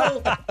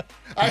too.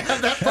 I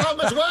have that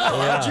problem as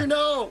well. How'd you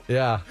know?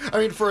 Yeah. I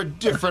mean, for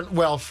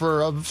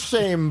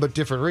same but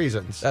different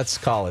reasons. That's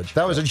college.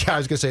 I was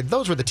going to say,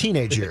 those were the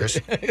teenage years.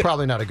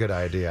 Probably not a good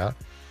idea.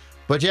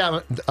 But yeah,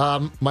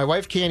 my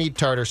wife can't eat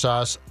tartar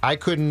sauce. I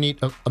couldn't eat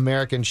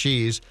American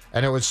cheese,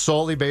 and it was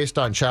solely based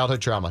on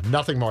childhood trauma.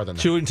 Nothing more than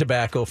that. Chewing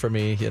tobacco for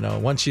me,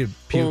 once you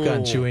puke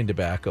on chewing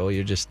tobacco,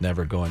 you're just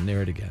never going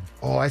near it again.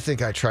 Oh, I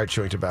think I tried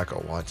chewing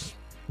tobacco once.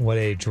 What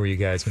age were you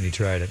guys when you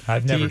tried it?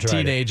 I've never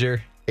tried Teenager.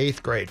 it.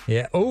 8th grade.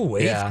 Yeah. Oh,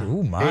 eighth. Yeah.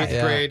 Oh, my.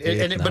 8th grade.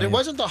 eighth, But it ninth.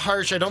 wasn't the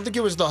harsh. I don't think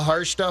it was the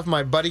harsh stuff.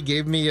 My buddy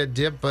gave me a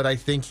dip, but I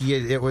think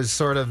it was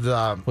sort of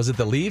the... Was it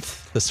the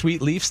leaf? The sweet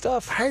leaf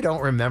stuff? I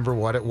don't remember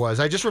what it was.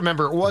 I just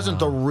remember it wasn't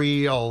the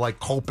real, like,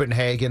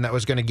 Copenhagen that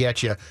was going to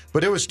get you,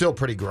 but it was still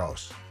pretty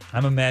gross.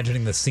 I'm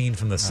imagining the scene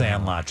from The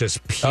Sandlot.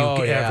 Just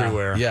puke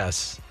everywhere.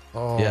 Yes.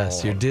 Oh.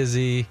 Yes. You're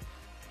dizzy.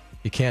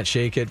 You can't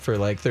shake it for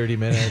like 30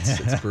 minutes.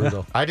 It's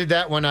brutal. I did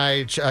that when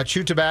I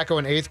chewed tobacco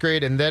in 8th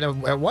grade, and then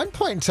at one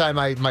point in time,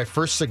 my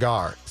first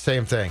cigar,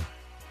 same thing.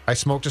 I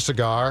smoked a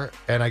cigar,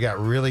 and I got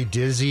really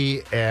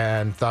dizzy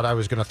and thought I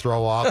was going to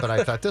throw up, and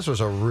I thought this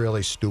was a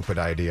really stupid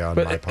idea on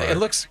my part. It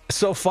looks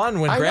so fun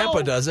when I Grandpa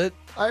know. does it.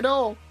 I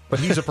know, but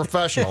he's a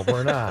professional.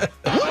 We're not.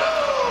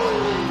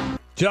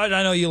 Judd,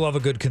 I know you love a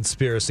good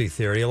conspiracy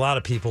theory. A lot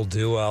of people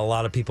do. A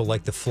lot of people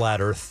like the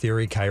flat earth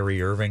theory,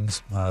 Kyrie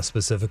Irving's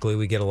specifically.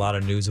 We get a lot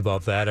of news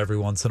about that every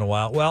once in a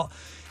while. Well,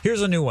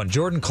 here's a new one.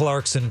 Jordan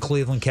Clarkson,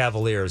 Cleveland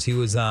Cavaliers. He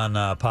was on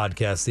a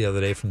podcast the other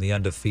day from The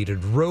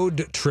Undefeated.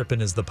 Road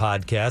Trippin' is the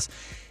podcast.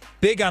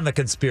 Big on the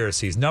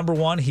conspiracies. Number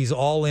one, he's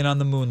all in on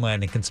the moon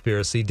landing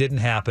conspiracy. Didn't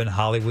happen.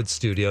 Hollywood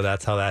studio.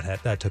 That's how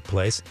that took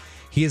place.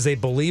 He is a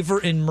believer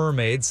in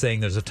mermaids,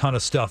 saying there's a ton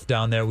of stuff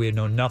down there we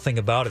know nothing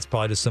about. It's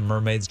probably just some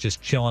mermaids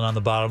just chilling on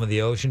the bottom of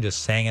the ocean,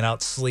 just hanging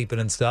out, sleeping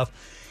and stuff.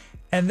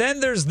 And then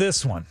there's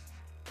this one.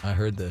 I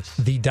heard this.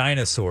 The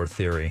dinosaur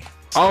theory.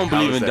 I don't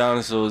believe in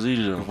dinosaurs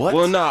either. What?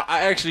 Well, no,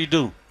 I actually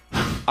do.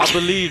 I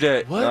believe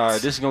that. What? All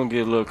right, this is going to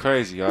get a little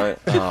crazy, all right?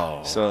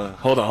 Oh. So,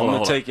 Hold on, I'm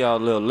going to take y'all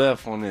a little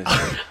left on this.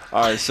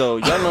 All right, so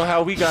y'all know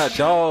how we got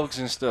dogs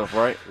and stuff,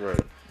 right? Right.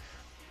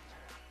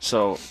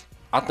 So,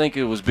 I think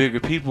it was bigger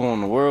people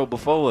in the world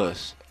before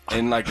us.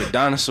 And, like, the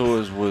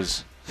dinosaurs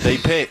was they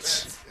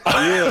pets.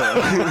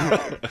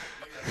 Yeah.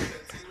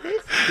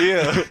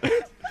 Yeah.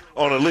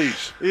 On a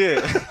leash.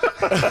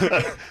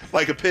 Yeah.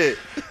 Like a pit.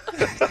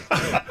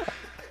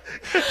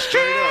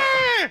 Straight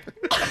up.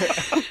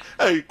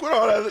 Hey, quit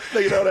all that,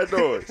 making all that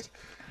noise.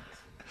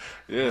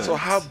 Yeah. So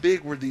how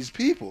big were these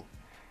people?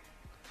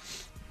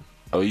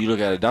 Oh, you look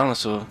at a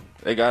dinosaur,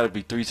 they got to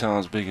be 3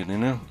 times bigger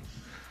than them.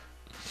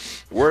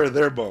 Where are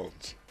their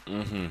bones?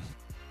 Mm-hmm.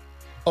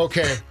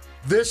 Okay,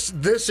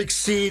 this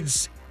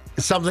exceeds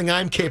something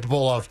I'm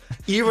capable of.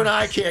 Even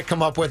I can't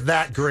come up with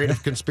that great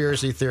of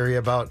conspiracy theory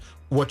about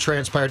what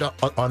transpired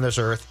on this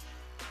earth.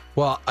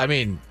 Well, I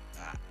mean,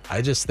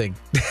 I just think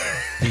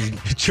he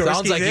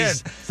sounds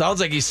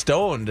like he's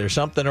stoned or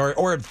something,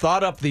 or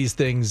thought up these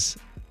things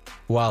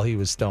while he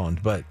was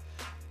stoned. But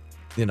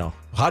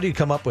how do you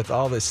come up with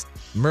all this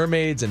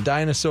mermaids and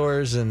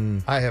dinosaurs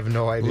and I have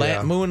no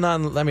idea. Moon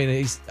on. I mean,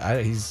 he's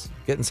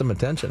getting some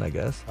attention, I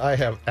guess. I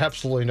have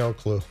absolutely no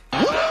clue.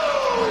 All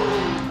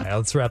right,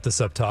 let's wrap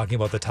this up talking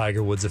about the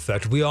Tiger Woods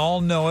effect. We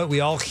all know it.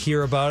 We all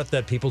hear about it,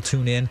 that people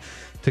tune in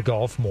to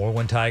golf more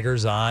when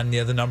Tiger's on.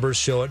 Yeah, the numbers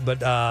show it,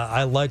 but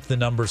I liked the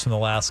numbers from the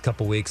last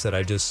couple weeks that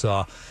I just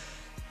saw.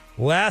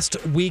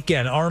 Last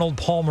weekend, Arnold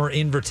Palmer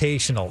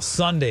Invitational,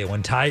 Sunday,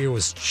 when Tiger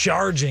was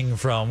charging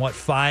from,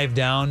 5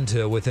 down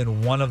to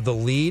within 1 of the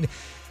lead.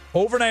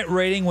 Overnight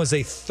rating was a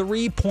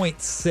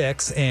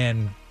 3.6,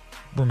 and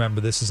remember,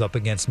 this is up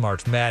against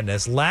March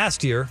Madness.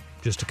 Last year,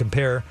 just to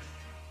compare,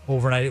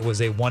 overnight it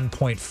was a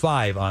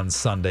 1.5 on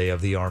Sunday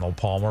of the Arnold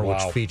Palmer,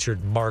 which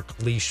featured Mark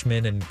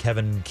Leishman and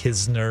Kevin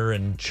Kisner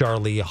and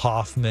Charlie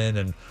Hoffman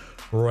and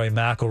Roy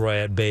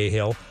McIlroy at Bay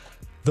Hill.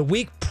 The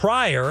week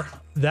prior,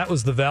 that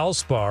was the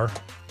Valspar,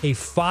 a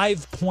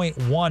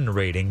 5.1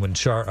 rating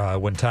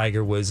when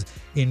Tiger was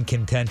in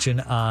contention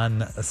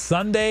on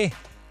Sunday.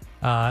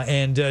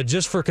 And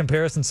just for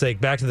comparison's sake,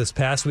 back to this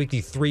past week,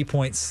 the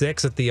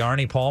 3.6 at the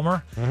Arnie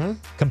Palmer,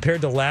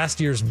 compared to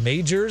last year's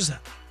majors,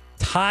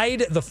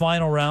 tied the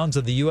final rounds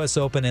of the U.S.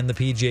 Open and the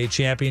PGA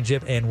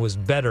Championship, and was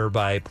better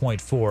by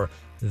 0.4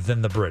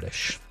 than the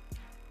British.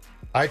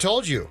 I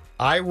told you,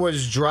 I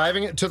was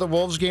driving to the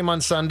Wolves game on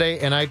Sunday,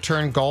 and I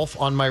turned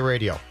golf on my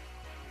radio.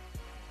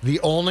 The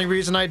only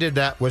reason I did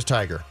that was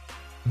Tiger.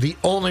 The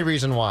only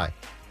reason why.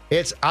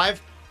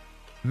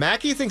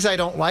 Mackey thinks I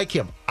don't like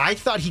him. I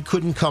thought he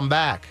couldn't come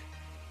back,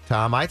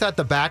 Tom. I thought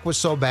the back was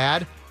so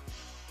bad.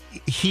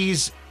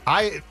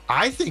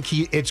 I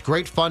think it's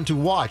great fun to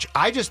watch.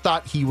 I just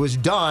thought he was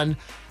done,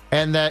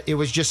 and that it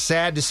was just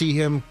sad to see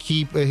him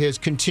keep his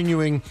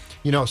continuing,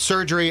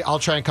 surgery. I'll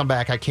try and come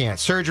back. I can't.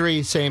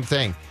 Surgery, same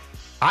thing.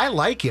 I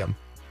like him,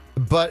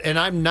 and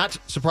I'm not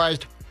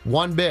surprised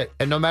one bit.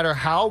 And no matter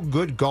how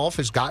good golf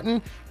has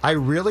gotten, I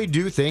really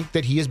do think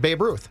that he is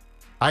Babe Ruth.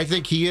 I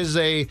think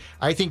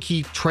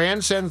he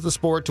transcends the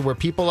sport to where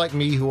people like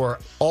me, who are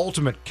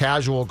ultimate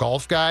casual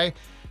golf guy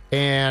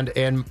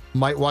and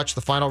might watch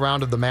the final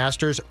round of the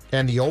Masters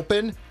and the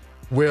Open,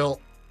 will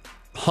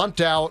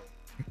hunt out,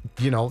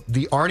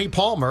 the Arnie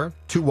Palmer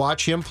to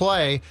watch him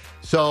play.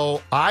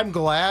 So I'm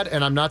glad,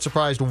 and I'm not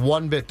surprised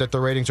one bit that the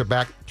ratings are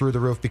back through the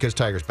roof because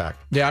Tiger's back.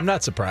 Yeah, I'm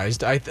not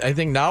surprised. I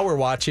think now we're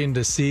watching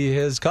to see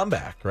his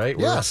comeback, right?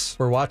 Yes.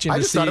 We're watching to see.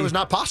 I just thought it was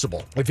not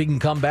possible. If he can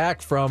come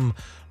back from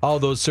all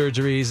those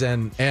surgeries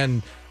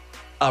and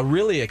a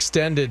really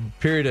extended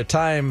period of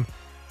time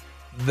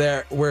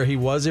there where he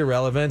was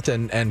irrelevant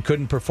and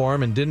couldn't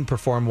perform and didn't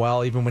perform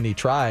well even when he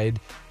tried,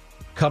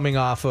 coming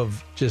off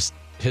of just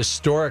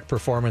historic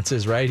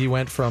performances, right? He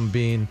went from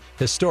being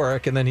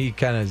historic, and then he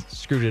kind of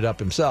screwed it up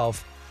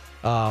himself.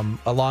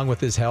 Along with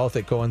his health,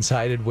 it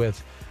coincided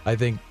with, I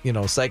think,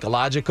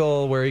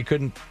 psychological, where he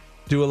couldn't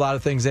do a lot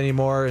of things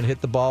anymore and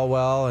hit the ball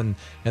well, and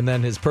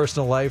then his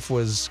personal life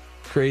was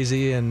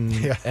crazy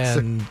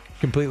and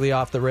completely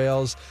off the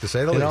rails, to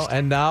say the least.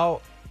 And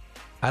now,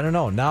 I don't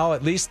know. Now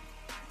at least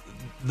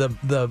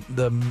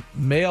the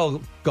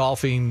male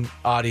golfing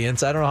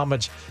audience, I don't know how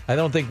much. I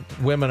don't think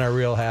women are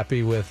real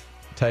happy with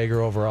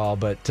Tiger overall,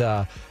 but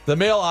the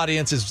male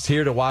audience is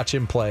here to watch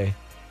him play.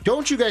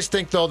 Don't you guys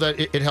think, though, that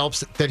it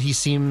helps that he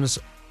seems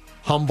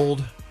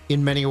humbled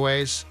in many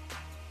ways?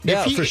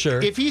 Yeah, for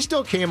sure. If he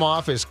still came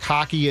off as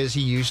cocky as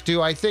he used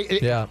to, I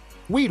think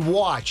we'd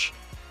watch.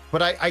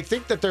 But I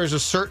think that there's a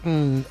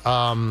certain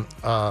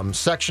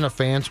section of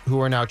fans who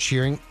are now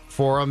cheering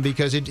for him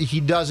because he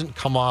doesn't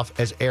come off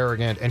as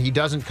arrogant, and he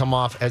doesn't come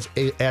off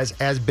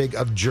as big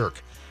of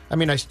jerk. I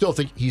mean, I still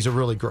think he's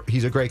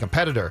a great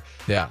competitor.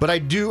 Yeah. But I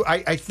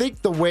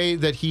think the way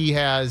that he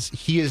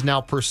is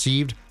now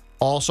perceived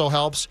also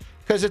helps,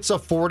 because it's a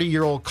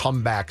 40-year-old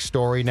comeback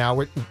story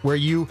now where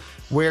you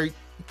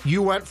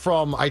went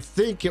from, I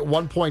think at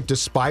one point,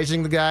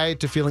 despising the guy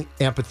to feeling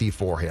empathy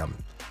for him.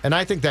 And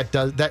I think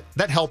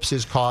that helps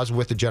his cause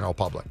with the general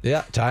public.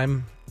 Yeah,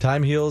 time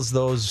heals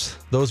those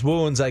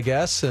wounds, I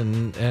guess,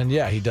 and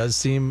yeah, he does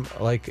seem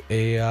like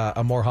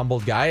a more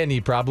humbled guy, and he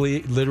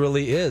probably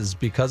literally is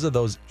because of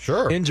those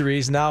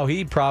injuries. Now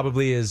he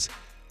probably is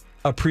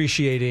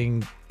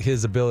appreciating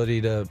his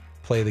ability to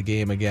play the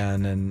game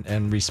again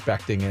and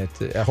respecting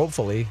it.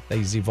 Hopefully,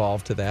 he's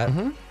evolved to that.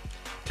 Mm-hmm.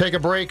 Take a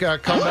break.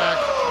 Come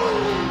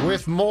back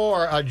with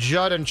more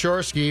Judd and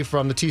Chorsky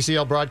from the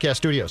TCL broadcast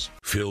studios.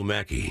 Phil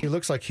Mackey. He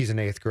looks like he's in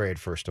 8th grade,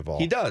 first of all.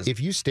 He does. If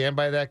you stand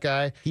by that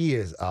guy, he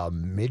is a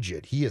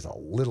midget. He is a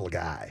little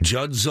guy.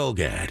 Judd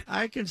Zulgad.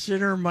 I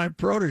consider him my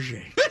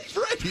protege. That's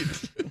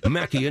right.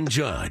 Mackey and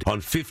Judd on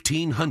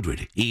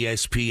 1500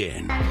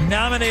 ESPN.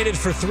 Nominated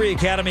for 3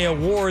 Academy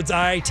Awards,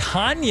 I,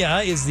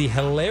 Tonya is the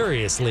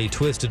hilariously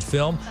twisted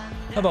film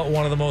about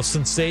one of the most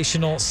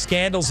sensational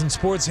scandals in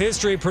sports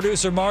history.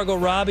 Producer Margot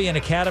Robbie, an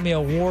Academy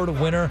Award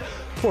winner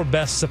for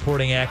Best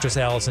Supporting Actress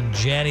Allison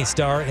Janney,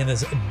 star in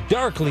this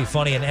darkly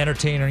funny and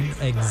entertaining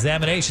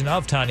examination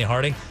of Tonya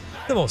Harding,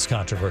 the most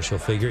controversial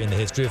figure in the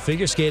history of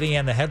figure skating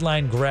and the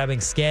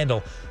headline-grabbing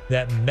scandal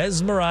that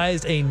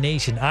mesmerized a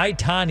nation. I,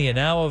 Tonya,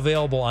 now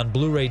available on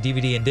Blu-ray,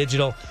 DVD, and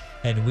digital.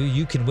 And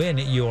you can win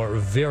your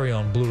very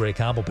own Blu-ray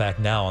combo pack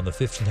now on the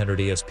 1500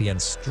 ESPN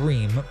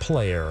Stream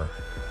player.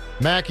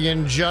 Mackey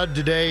and Judd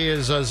today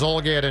is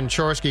Zolgad and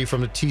Chorsky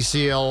from the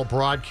TCL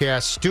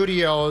Broadcast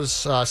Studios.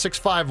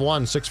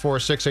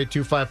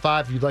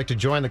 651-646-8255 if you'd like to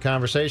join the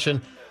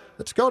conversation.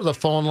 Let's go to the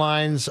phone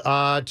lines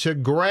to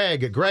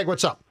Greg. Greg,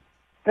 what's up?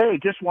 Hey,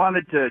 just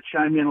wanted to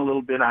chime in a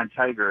little bit on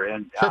Tiger.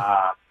 And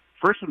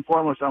first and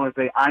foremost, I want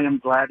to say I am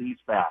glad he's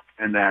back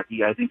and that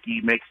I think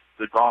he makes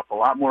the golf a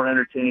lot more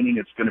entertaining.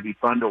 It's going to be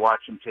fun to watch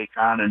him take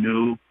on a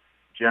new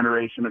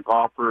generation of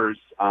golfers.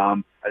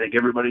 I think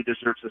everybody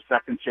deserves a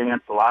second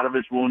chance. A lot of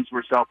his wounds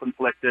were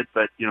self-inflicted,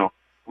 but, you know,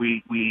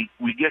 we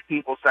give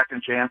people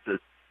second chances.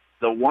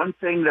 The one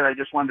thing that I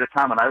just wanted to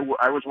comment,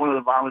 I was one of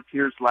the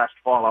volunteers last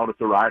fall out at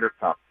the Ryder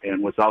Cup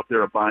and was out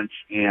there a bunch,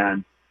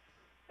 and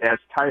I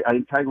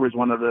think Tiger was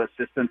one of the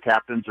assistant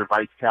captains or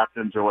vice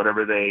captains or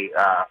whatever they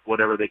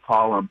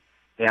call them.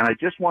 And I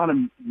just want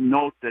to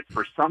note that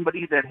for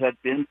somebody that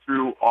had been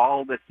through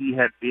all that he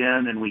had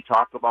been, and we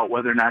talk about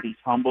whether or not he's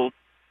humbled,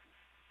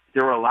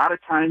 there were a lot of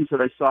times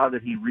that I saw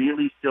that he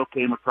really still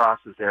came across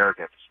as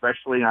arrogant,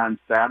 especially on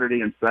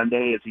Saturday and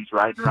Sunday as he's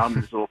riding around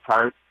in his little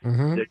cart.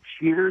 Mm-hmm. The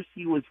cheers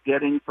he was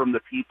getting from the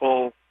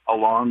people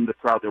along the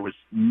crowd, there was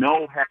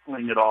no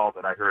heckling at all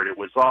that I heard. It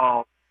was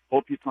all,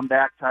 hope you come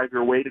back,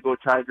 Tiger. Way to go,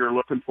 Tiger.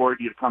 Looking forward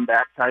to you to come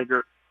back,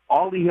 Tiger.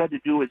 All he had to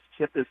do was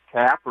tip his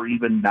cap or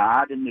even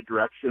nod in the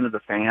direction of the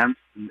fans,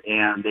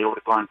 and they would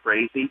have gone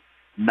crazy.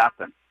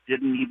 Nothing.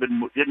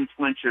 Didn't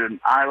flinch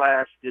an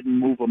eyelash. Didn't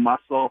move a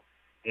muscle.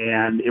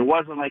 And it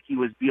wasn't like he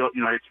was, you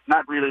know, it's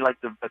not really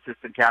like the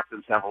assistant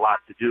captains have a lot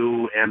to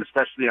do. And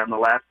especially on the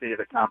last day of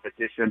the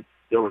competition,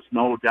 there was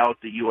no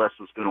doubt the U.S.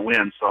 was going to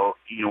win. So,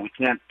 you know, we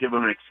can't give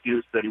him an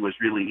excuse that he was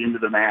really into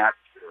the match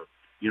or,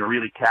 you know,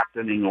 really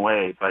captaining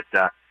away. But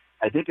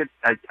I think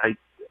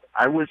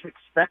I was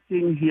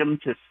expecting him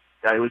to,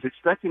 I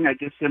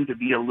guess, him to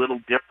be a little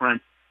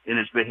different in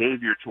his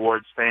behavior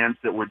towards fans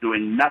that were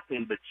doing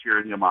nothing but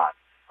cheering him on.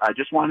 I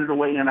just wanted to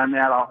weigh in on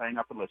that. I'll hang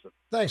up and listen.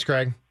 Thanks,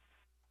 Craig.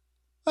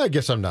 I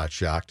guess I'm not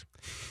shocked.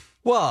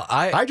 Well,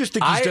 I just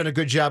think he's done a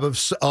good job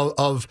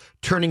of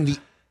turning the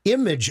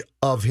image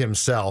of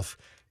himself.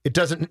 It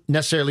doesn't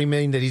necessarily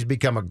mean that he's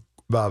become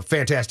a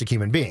fantastic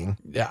human being.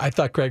 Yeah, I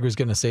thought Craig was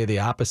going to say the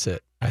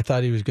opposite. I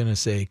thought he was going to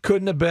say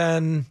couldn't have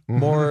been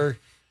more,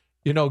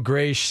 you know,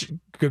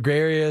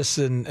 gregarious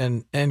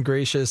and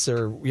gracious,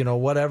 or, you know,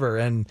 whatever.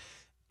 And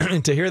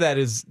to hear that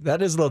is a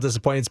little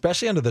disappointing,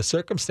 especially under the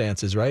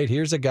circumstances, right?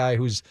 Here's a guy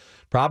who's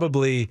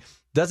probably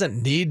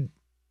doesn't need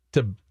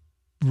to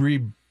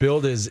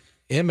rebuild his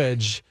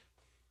image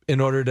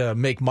in order to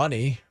make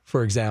money,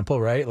 for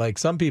example, right? Like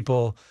some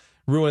people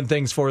ruin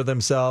things for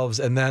themselves,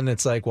 and then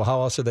it's like, well,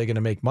 how else are they going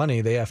to make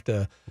money? They have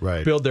to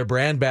build their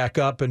brand back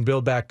up and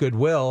build back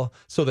goodwill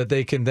so that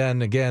they can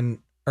then again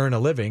earn a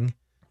living,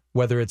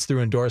 whether it's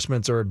through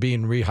endorsements or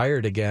being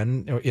rehired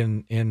again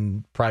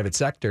in private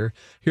sector.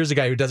 Here's a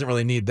guy who doesn't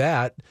really need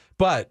that,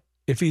 but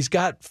if he's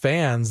got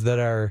fans that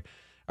are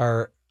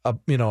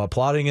you know,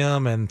 applauding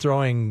him and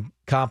throwing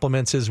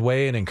compliments his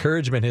way and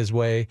encouragement his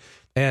way,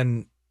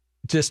 and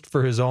just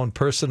for his own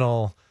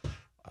personal,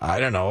 I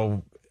don't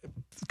know,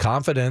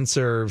 confidence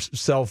or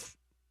self,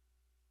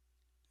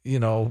 you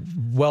know,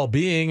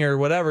 well-being or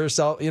whatever.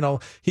 So, you know,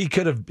 he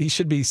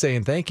should be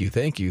saying, thank you.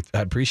 I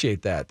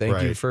appreciate that.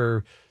 Thank you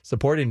for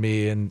supporting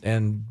me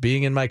and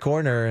being in my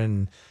corner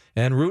and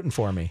rooting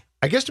for me.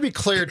 I guess to be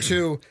clear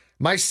too,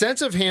 my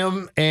sense of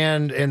him,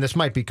 and this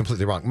might be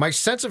completely wrong, my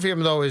sense of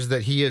him, though, is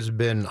that he has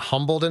been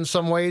humbled in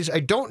some ways. I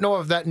don't know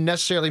if that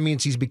necessarily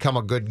means he's become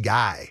a good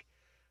guy.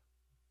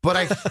 But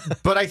I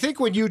think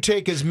when you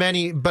take as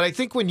many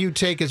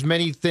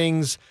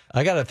things,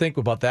 I got to think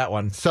about that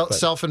one.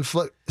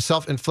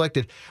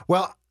 Self-inflicted.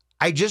 Well,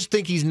 I just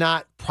think he's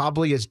not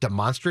probably as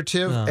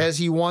demonstrative as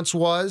he once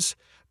was.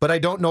 But I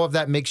don't know if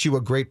that makes you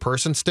a great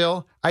person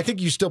still. I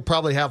think you still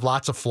probably have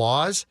lots of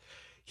flaws.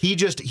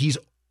 He's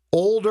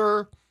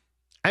older.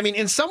 I mean,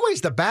 in some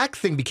ways, the back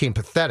thing became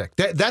pathetic.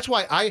 That's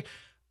why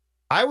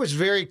I was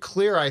very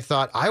clear. I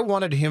thought I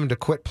wanted him to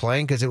quit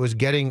playing because it was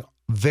getting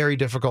very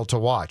difficult to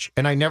watch.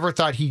 And I never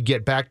thought he'd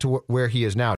get back to where he is now.